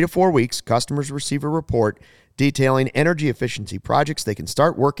within 3 to 4 weeks, customers receive a report detailing energy efficiency projects they can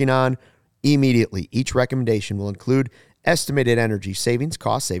start working on immediately. Each recommendation will include estimated energy savings,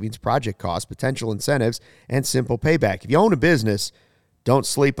 cost savings, project costs, potential incentives, and simple payback. If you own a business, don't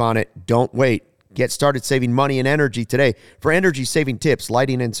sleep on it. Don't wait. Get started saving money and energy today. For energy-saving tips,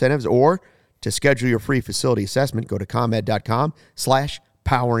 lighting incentives, or to schedule your free facility assessment, go to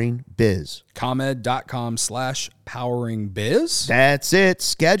ComEd.com/poweringbiz. ComEd.com/poweringbiz? That's it.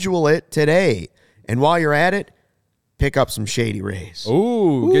 Schedule it today. And while you're at it, pick up some Shady Rays.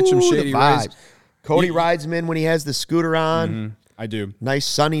 Ooh, get some Shady Rays. Cody rides them in when he has the scooter on. Mm-hmm. I do. Nice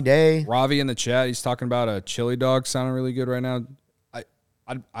sunny day. Ravi in the chat, he's talking about a chili dog sounding really good right now.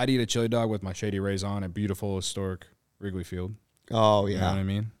 I'd eat a chili dog with my Shady Rays on at beautiful, historic Wrigley Field. Oh, yeah. You know what I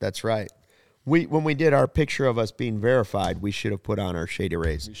mean? That's right. When we did our picture of us being verified, we should have put on our Shady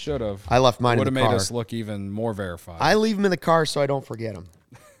Rays. We should have. I left mine in the car. Would have made us look even more verified. I leave them in the car so I don't forget them.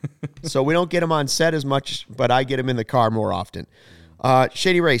 So we don't get them on set as much, but I get them in the car more often.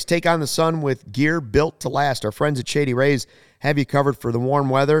 Shady Rays, take on the sun with gear built to last. Our friends at Shady Rays have you covered for the warm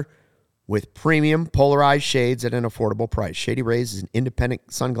weather with premium polarized shades at an affordable price. Shady Rays is an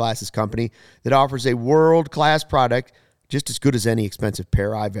independent sunglasses company that offers a world-class product just as good as any expensive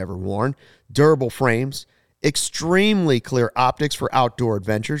pair I've ever worn. Durable frames, extremely clear optics for outdoor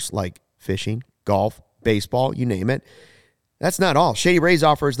adventures like fishing, golf, baseball, you name it. That's not all. Shady Rays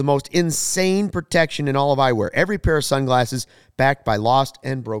offers the most insane protection in all of eyewear. Every pair of sunglasses backed by lost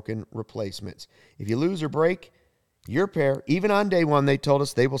and broken replacements. If you lose or break your pair, even on day one, they told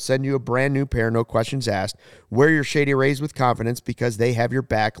us they will send you a brand new pair, no questions asked. Wear your Shady Rays with confidence because they have your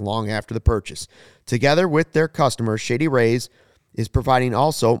back long after the purchase. Together with their customers, Shady Rays is providing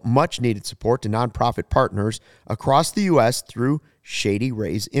also much-needed support to nonprofit partners across the U.S. through Shady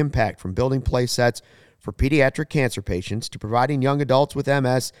Rays Impact, from building play sets for pediatric cancer patients to providing young adults with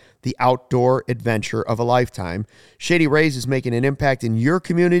MS the outdoor adventure of a lifetime. Shady Rays is making an impact in your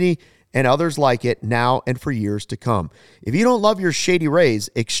community and others like it now and for years to come. If you don't love your Shady Rays,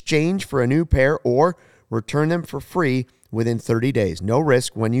 exchange for a new pair or return them for free within 30 days. No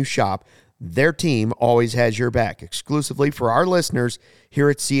risk when you shop. Their team always has your back. Exclusively for our listeners here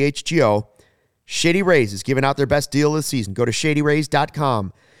at CHGO, Shady Rays is giving out their best deal of the season. Go to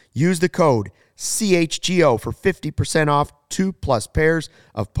shadyrays.com. Use the code CHGO for 50% off 2+ pairs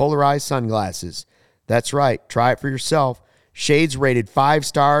of polarized sunglasses. That's right. Try it for yourself. Shades rated 5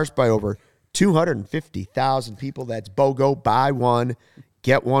 stars by over 250,000 people. That's BOGO. Buy one,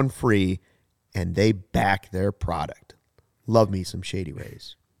 get one free, and they back their product. Love me some Shady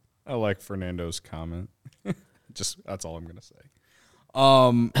Rays. I like Fernando's comment. That's all I'm going to say.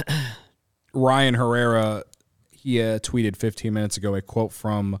 Ryan Herrera, he tweeted 15 minutes ago a quote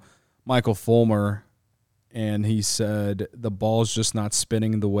from Michael Fulmer, and he said, "The ball's just not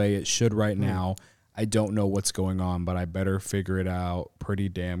spinning the way it should right now. I don't know what's going on, but I better figure it out pretty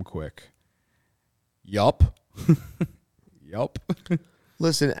damn quick." Yup. Yup.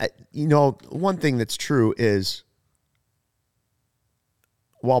 Listen, one thing that's true is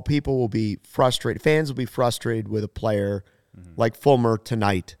while people will be frustrated, fans will be frustrated with a player like Fulmer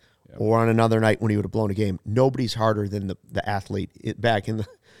tonight or on another night when he would have blown a game. Nobody's harder than the athlete back in the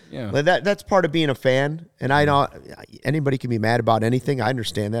that's part of being a fan. And I know anybody can be mad about anything. I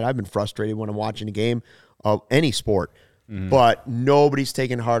understand that. I've been frustrated when I'm watching a game of any sport. But nobody's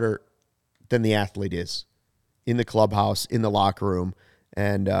taking harder than the athlete is in the clubhouse, in the locker room.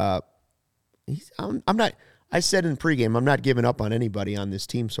 And I'm not. I said in pregame, I'm not giving up on anybody on this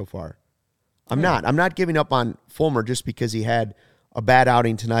team so far. I'm not. I'm not giving up on Fulmer just because he had a bad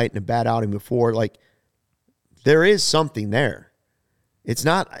outing tonight and a bad outing before. Like, there is something there. It's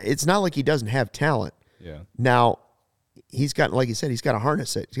not like he doesn't have talent. Yeah. Now, he's got, like you said, he's got to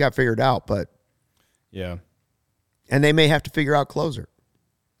harness it. He's got to figure it out. But yeah. And they may have to figure out closer.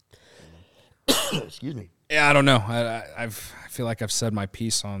 Excuse me. Yeah, I don't know. I feel like I've said my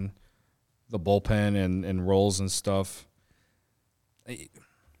piece on the bullpen and roles and stuff.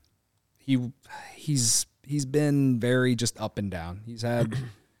 He's been very just up and down. He's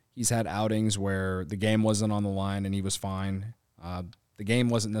had outings where the game wasn't on the line and he was fine. The game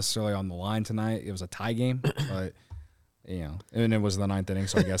wasn't necessarily on the line tonight. It was a tie game, but and it was the ninth inning,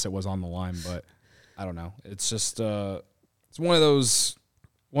 so I guess it was on the line. But I don't know. It's just it's one of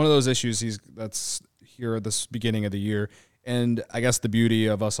those issues that's here at this beginning of the year. And I guess the beauty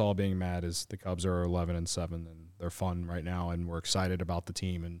of us all being mad is the Cubs are 11-7 and they're fun right now, and we're excited about the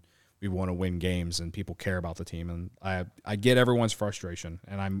team and we want to win games and people care about the team. And I get everyone's frustration,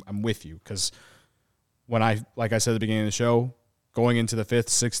 and I'm with you, because when like I said at the beginning of the show, going into the fifth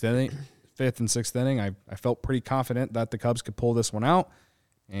and sixth inning, I felt pretty confident that the Cubs could pull this one out,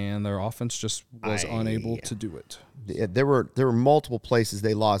 and their offense just was unable to do it. Yeah, there were multiple places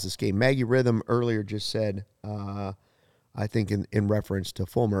they lost this game. Maggie Rhythm earlier just said, I think in reference to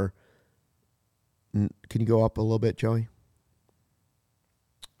Fulmer. Can you go up a little bit, Joey?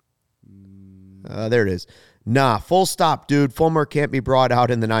 There it is. Nah, full stop, dude. Fulmer can't be brought out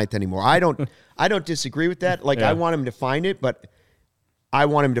in the ninth anymore. I don't disagree with that. Like, I want him to find it, but I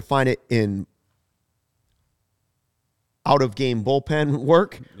want him to find it in out-of-game bullpen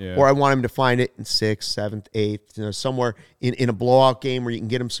work, or I want him to find it in 6th, 7th, 8th, somewhere in a blowout game where you can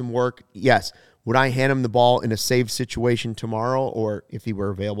get him some work. Yes. Would I hand him the ball in a save situation tomorrow, or if he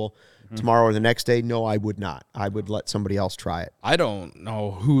were available tomorrow or the next day? No, I would not. I would let somebody else try it. I don't know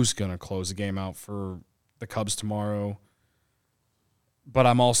who's going to close the game out for the Cubs tomorrow, but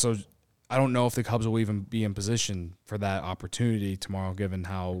I don't know if the Cubs will even be in position for that opportunity tomorrow, given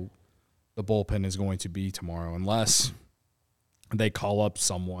how the bullpen is going to be tomorrow, unless they call up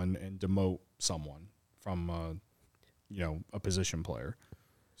someone and demote someone from a position player.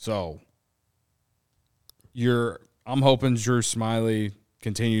 So I'm hoping Drew Smiley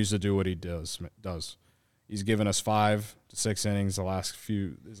continues to do what he does. He's given us 5 to 6 innings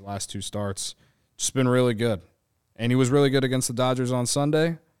his last 2 starts. Just been really good. And he was really good against the Dodgers on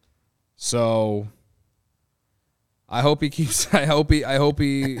Sunday. So I hope he keeps I hope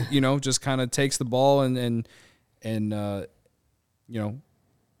he just kind of takes the ball and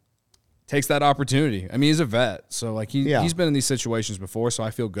takes that opportunity. I mean, he's a vet. So like he's been in these situations before, so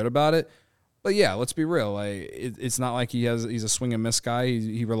I feel good about it. But yeah, let's be real. Like it's not like he's a swing and miss guy.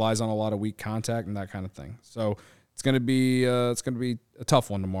 He relies on a lot of weak contact and that kind of thing. So it's gonna be a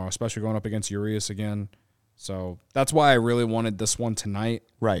tough one tomorrow, especially going up against Urias again. So that's why I really wanted this one tonight.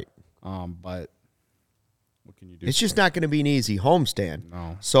 Right. But what can you do? It's just not going to be an easy homestand.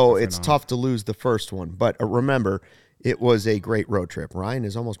 No. So it's tough to lose the first one. But remember, it was a great road trip. Ryan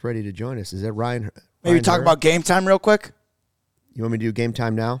is almost ready to join us. Is that Ryan? Maybe talk about game time real quick. You want me to do game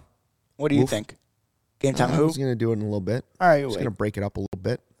time now? What do you think? Game time who? He's going to do it in a little bit. All right, he's going to break it up a little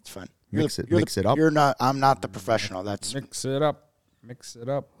bit. That's fine. Mix it up. I'm not the professional. That's mix it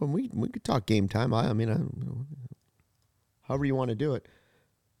up. Well, we could talk game time. I mean, however you want to do it.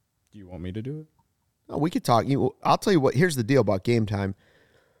 Do you want me to do it? Oh, we could talk. I'll tell you what. Here's the deal about game time.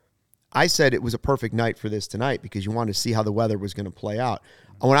 I said it was a perfect night for this tonight because you wanted to see how the weather was going to play out.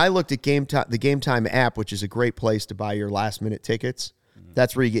 When I looked at the Game Time app, which is a great place to buy your last-minute tickets,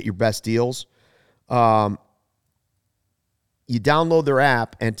 that's where you get your best deals. You download their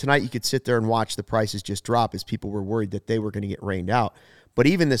app, and tonight you could sit there and watch the prices just drop as people were worried that they were going to get rained out. But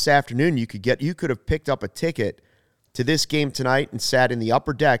even this afternoon, you could have picked up a ticket to this game tonight and sat in the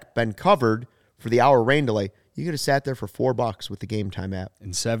upper deck, been covered for the hour rain delay. You could have sat there for $4 with the Game Time app.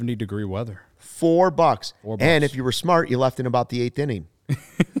 In 70-degree weather. $4. And if you were smart, you left in about the 8th inning.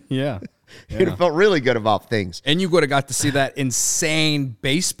 Yeah. You'd have felt really good about things. And you would have got to see that insane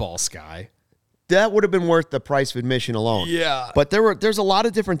baseball sky. That would have been worth the price of admission alone. Yeah. But there's a lot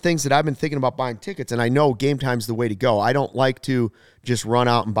of different things that I've been thinking about buying tickets, and I know Game Time's the way to go. I don't like to just run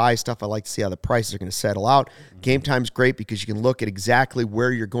out and buy stuff. I like to see how the prices are going to settle out. Game Time's great because you can look at exactly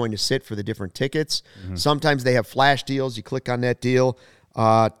where you're going to sit for the different tickets. Sometimes they have flash deals. You click on that deal.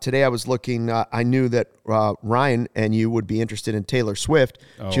 Today I was looking, I knew that Ryan and you would be interested in Taylor Swift,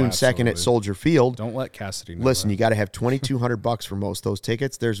 June 2nd at Soldier Field. Don't let Cassidy know. Listen, you got to have $2,200 for most of those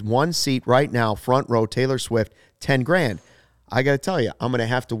tickets. There's one seat right now, front row, Taylor Swift, $10,000. I got to tell you, I'm going to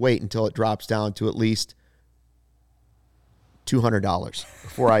have to wait until it drops down to at least $200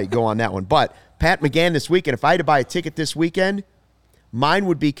 before I go on that one. But Pat McGann this weekend, if I had to buy a ticket this weekend, mine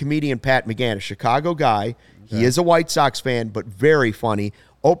would be comedian Pat McGann, a Chicago guy. He is a White Sox fan, but very funny.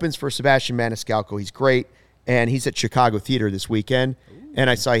 Opens for Sebastian Maniscalco. He's great. And he's at Chicago Theater this weekend. Ooh. And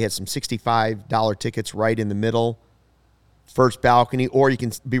I saw he had some $65 tickets right in the middle, first balcony, or you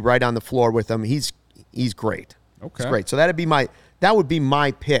can be right on the floor with him. He's great. Okay. He's great. So that would be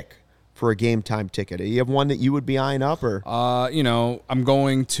my pick for a Game Time ticket. Do you have one that you would be eyeing up? Or I'm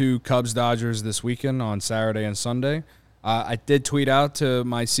going to Cubs-Dodgers this weekend on Saturday and Sunday. I did tweet out to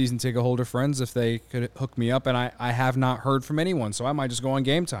my season ticket holder friends if they could hook me up, and I have not heard from anyone, so I might just go on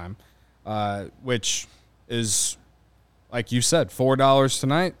Game Time, which is, like you said, $4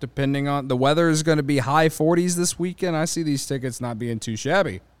 tonight, depending on the weather is going to be high 40s this weekend. I see these tickets not being too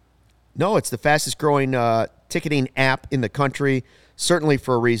shabby. No, it's the fastest growing ticketing app in the country, certainly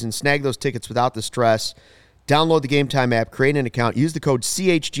for a reason. Snag those tickets without the stress. Download the Game Time app, create an account, use the code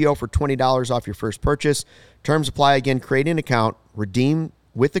CHGO for $20 off your first purchase. Terms apply. Again, create an account, redeem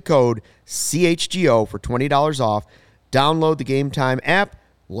with the code CHGO for $20 off. Download the Game Time app.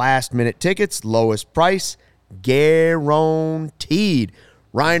 Last minute tickets, lowest price, guaranteed.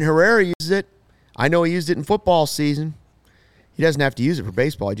 Ryan Herrera uses it. I know he used it in football season. He doesn't have to use it for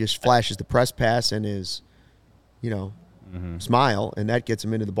baseball. He just flashes the press pass and his, smile, and that gets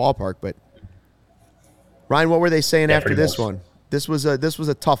him into the ballpark. But Ryan, what were they saying after this one? This was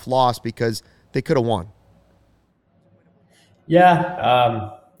a tough loss because they could have won.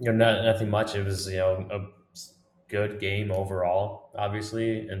 Yeah, nothing much. It was a good game overall,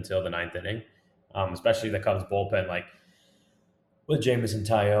 obviously, until the ninth inning. Especially the Cubs bullpen, like with Jameson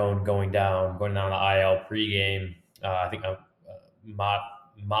Tyone going down the IL pregame. I think a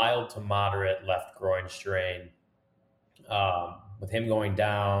mild to moderate left groin strain. With him going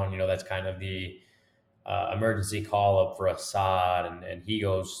down, that's kind of the emergency call up for Assad, and he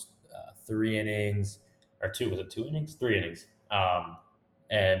goes 3 innings or 2. Was it 2 innings? 3 innings.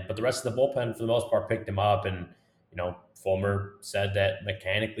 But the rest of the bullpen, for the most part, picked him up. And Fulmer said that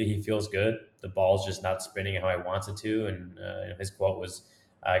mechanically he feels good. The ball's just not spinning how he wants it to. And his quote was,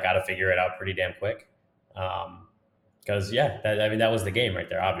 "I got to figure it out pretty damn quick." Because that was the game right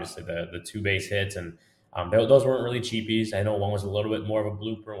there. Obviously, the 2 base hits, and those weren't really cheapies. I know one was a little bit more of a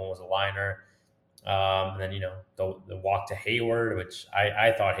blooper, one was a liner. And then the walk to Hayward, which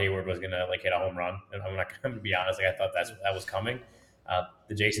I thought Hayward was gonna hit a home run, and I'm gonna be honest, I thought that was coming.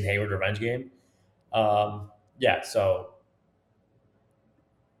 The Jason Hayward revenge game. The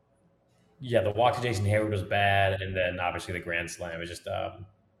walk to Jason Hayward was bad, and then obviously the grand slam was just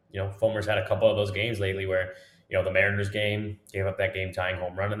Fulmer's had a couple of those games lately where the Mariners game gave up that game tying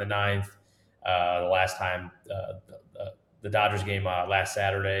home run in the 9th. The last time the Dodgers game last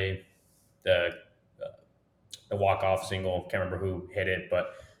Saturday, the walk-off single, can't remember who hit it,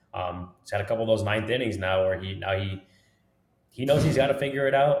 but he's had a couple of those 9th innings now where he knows he's got to figure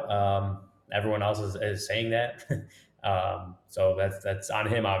it out. Everyone else is saying that. So that's on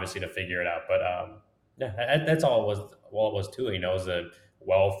him, obviously, to figure it out. But that's all it was too. It was a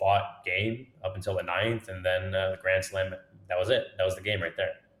well-fought game up until the 9th, and then the grand slam, that was it. That was the game right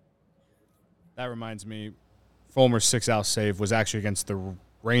there. That reminds me, Fulmer's 6-out save was actually against the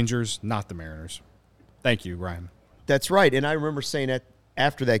Rangers, not the Mariners. Thank you, Ryan. That's right. And I remember saying that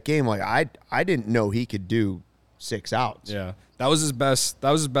after that game, I didn't know he could do 6 outs. Yeah. That was his best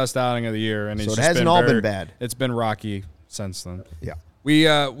outing of the year, and so it hasn't all been bad. It's been rocky since then. Yeah.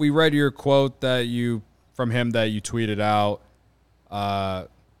 We read your quote from him that you tweeted out.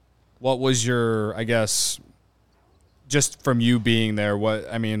 What was your, I guess, just from you being there,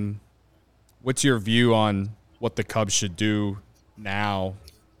 what's your view on what the Cubs should do now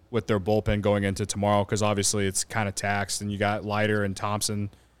with their bullpen going into tomorrow, because obviously it's kind of taxed, and you got Leiter and Thompson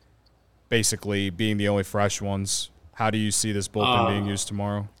basically being the only fresh ones. How do you see this bullpen being used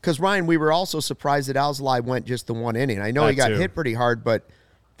tomorrow? Because, Ryan, we were also surprised that Alzolay went just the one inning. I know he got hit pretty hard, but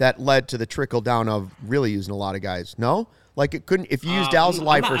that led to the trickle down of really using a lot of guys. No? Like, it couldn't, if you used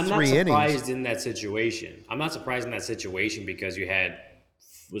Alzolay for 3 innings. I'm not surprised in that situation. I'm not surprised in that situation because you had,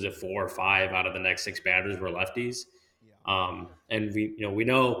 was it 4 or 5 out of the next 6 batters were lefties? Yeah. And we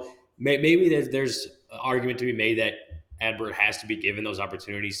know maybe there's an argument to be made that Adbert has to be given those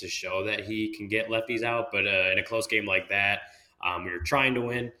opportunities to show that he can get lefties out. But in a close game like that, when you're trying to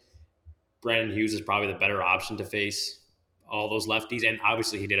win, Brandon Hughes is probably the better option to face all those lefties. And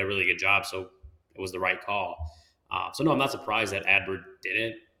obviously he did a really good job, so it was the right call. So, no, I'm not surprised that Adbert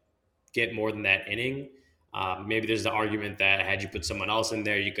didn't get more than that inning. Maybe there's the argument that had you put someone else in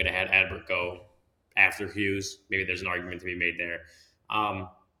there, you could have had Adbert go after Hughes. Maybe there's an argument to be made there.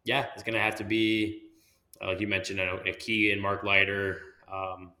 Yeah, it's going to have to be, like you mentioned, a Keegan, Mark Leiter.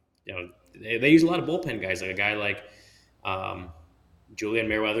 They use a lot of bullpen guys, like a guy like Julian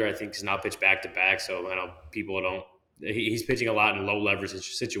Merriweather, I think, has now pitched back-to-back, so I know people don't – he's pitching a lot in low-leverage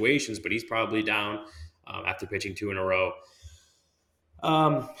situations, but he's probably down after pitching 2 in a row.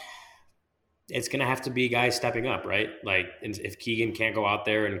 It's going to have to be guys stepping up, right? Like, if Keegan can't go out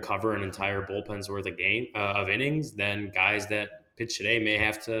there and cover an entire bullpen's worth of innings, then guys that pitch today may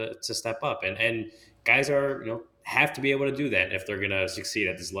have to step up. And guys have to be able to do that if they're going to succeed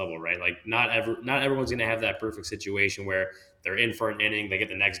at this level, right? Like, not everyone's going to have that perfect situation where they're in for an inning, they get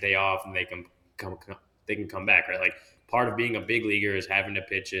the next day off, and they can come back, right? Like, part of being a big leaguer is having to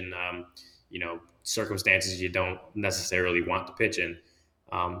pitch in, circumstances you don't necessarily want to pitch in.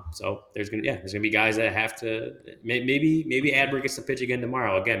 So there's gonna be guys that have to maybe Adbert gets to pitch again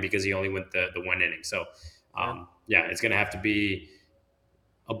tomorrow again because he only went the 1 inning. So it's gonna have to be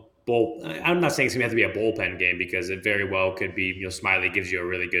a bull. I'm not saying it's gonna have to be a bullpen game because it very well could be. Smiley gives you a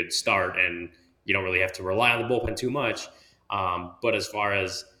really good start and you don't really have to rely on the bullpen too much. But as far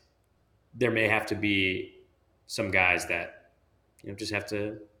as there may have to be some guys that just have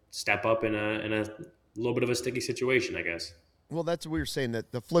to step up in a little bit of a sticky situation, I guess. Well, that's what we were saying.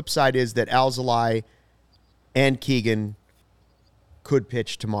 That the flip side is that Alzolay and Keegan could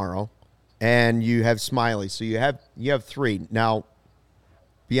pitch tomorrow, and you have Smiley. So you have 3. Now,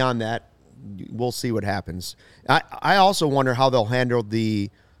 beyond that, we'll see what happens. I also wonder how they'll handle the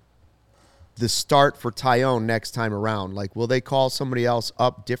start for Tyone next time around. Like, will they call somebody else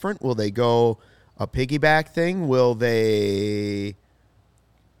up different? Will they go a piggyback thing? Will they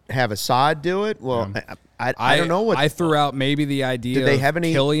have Assad do it? Well, I don't know what I threw out. Maybe the idea. Did they have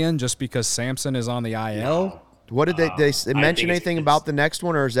any Killian just because Sampson is on the IL? No. What did they mention anything about the next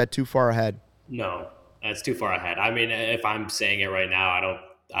one, or is that too far ahead? No, that's too far ahead. I mean, if I'm saying it right now,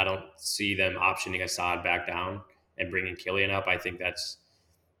 I don't see them optioning Assad back down and bringing Killian up. I think that's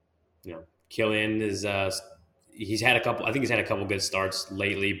Killian is he's had a couple. I think he's had a couple good starts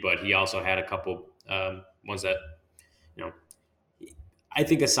lately, but he also had a couple ones that I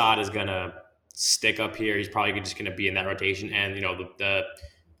think Assad is gonna stick up here. He's probably just gonna be in that rotation. And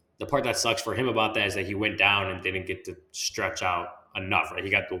the part that sucks for him about that is that he went down and didn't get to stretch out enough. Right, he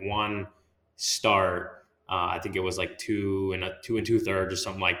got the one start. I think it was like 2 2/3 or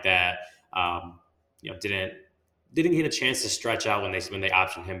something like that. Didn't get a chance to stretch out when they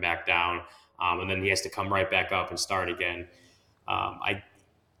optioned him back down. And then he has to come right back up and start again.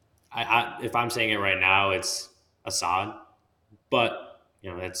 If I'm saying it right now, it's Assad, but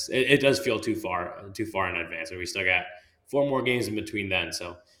it does feel too far in advance, and we still got 4 more games in between then.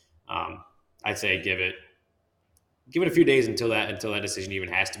 So I'd say give it a few days until that decision even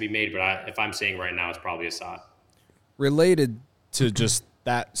has to be made. But if I'm saying right now, it's probably Assad. Related to just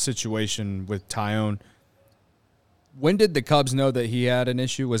that situation with Tyone, when did the Cubs know that he had an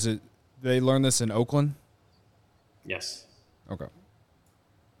issue? Was it they learned this in Oakland? Yes. Okay.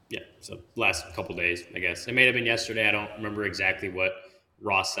 Yeah. So last couple days, I guess it may have been yesterday. I don't remember exactly what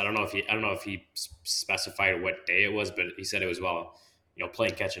Ross said. I don't know if he specified what day it was, but he said it was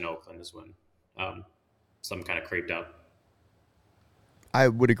playing catch in Oakland is when something kind of creeped up. I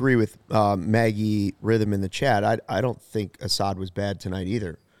would agree with Maggie Rhythm in the chat. I don't think Assad was bad tonight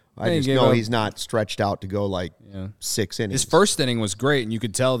either. I just know he's not stretched out to go 6 innings. His first inning was great, and you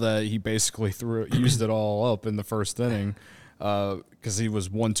could tell that he basically used it all up in the first inning because he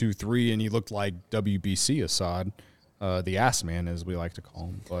was 1, 2, 3, and he looked like WBC Assad, the ass man, as we like to call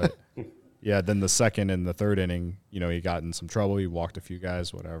him. But yeah, then the second and the third inning, he got in some trouble. He walked a few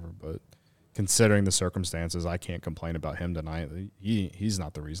guys, whatever. But considering the circumstances, I can't complain about him tonight. He's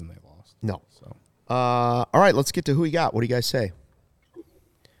not the reason they lost. No. So, all right, let's get to who we got. What do you guys say?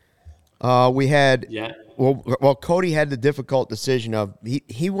 We had Well, Cody had the difficult decision of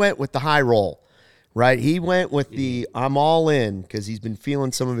he went with the high roll, right? He went with the I'm all in because he's been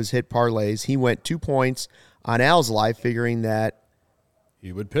feeling some of his hit parlays. He went 2 points on Alzolay, figuring that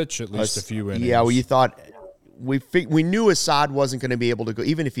he would pitch at least a few innings. Yeah, well, you thought we knew Assad wasn't going to be able to go,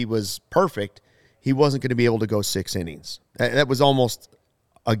 even if he was perfect, he wasn't going to be able to go 6 innings. That was almost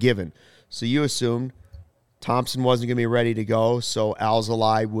a given. So you assumed Thompson wasn't going to be ready to go, so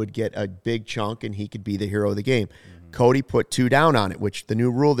Alzolay would get a big chunk and he could be the hero of the game. Mm-hmm. Cody put 2 down on it, which the new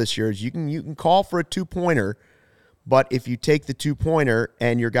rule this year is you can call for a 2-pointer, but if you take the 2-pointer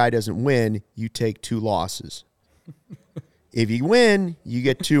and your guy doesn't win, you take 2 losses. If you win, you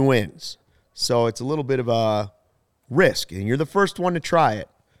get 2 wins. So it's a little bit of a risk, and you're the first one to try it.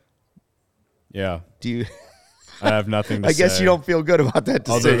 Yeah. Do you? I have nothing to say. I guess you don't feel good about that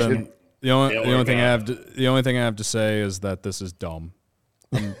decision. The only thing I have to say is that this is dumb.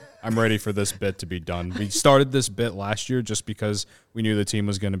 I'm ready for this bit to be done. We started this bit last year just because we knew the team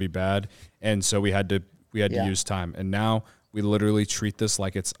was going to be bad, and so we had to use time. And now we literally treat this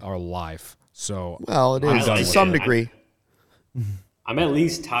like it's our life. So it is to some degree. I'm at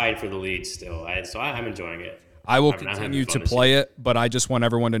least tied for the lead still, so I'm enjoying it. I will continue to play it, but I just want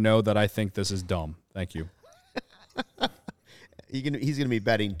everyone to know that I think this is dumb. Thank you. He's going to be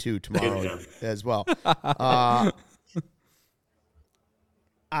betting too tomorrow as well.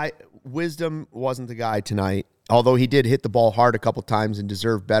 Wisdom wasn't the guy tonight, although he did hit the ball hard a couple times and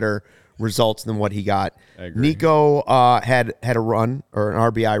deserved better results than what he got. Nico had a run, or an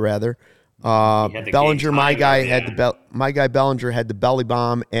RBI rather. Bellinger, my guy Bellinger had the belly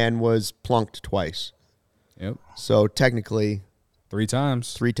bomb and was plunked twice. Yep. So technically, 3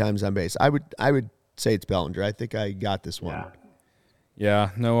 times. 3 times on base. I would say it's Bellinger. I think I got this one.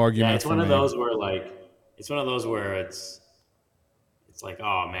 Yeah, no argument. Yeah, it's one of those where it's like,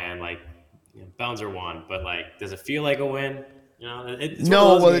 oh man, like Bellinger won, but like, does it feel like a win? You know,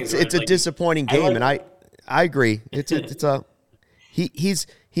 it's a disappointing game, and I agree. It's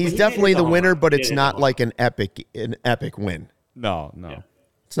he's definitely the winner, but it's not like an epic win. No. Yeah.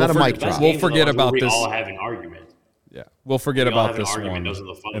 It's not a mic drop. We'll forget about this. We all have an argument. Yeah, we'll forget about this one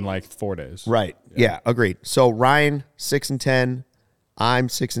in like 4 days. Right. Yeah, agreed. So Ryan 6-10, I'm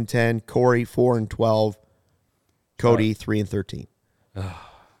 6-10, Corey 4-12, Cody 3-13.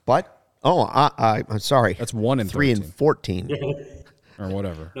 But I'm sorry. That's 1-13. Or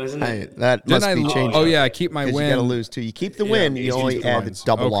whatever. That must be changed. Oh yeah, I keep my win. You got to lose too. You keep the win. You only add the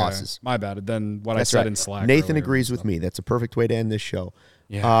double losses. My bad. Then what I said in Slack. Nathan agrees with me. That's a perfect way to end this show.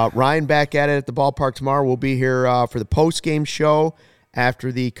 Yeah. Ryan back at it at the ballpark tomorrow. We'll be here for the post-game show after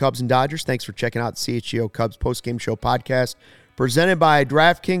the Cubs and Dodgers. Thanks for checking out the CHGO Cubs post-game show podcast presented by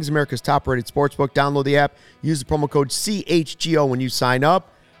DraftKings, America's top-rated sportsbook. Download the app. Use the promo code CHGO when you sign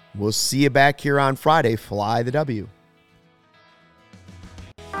up. We'll see you back here on Friday. Fly the W.